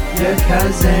your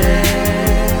cousin.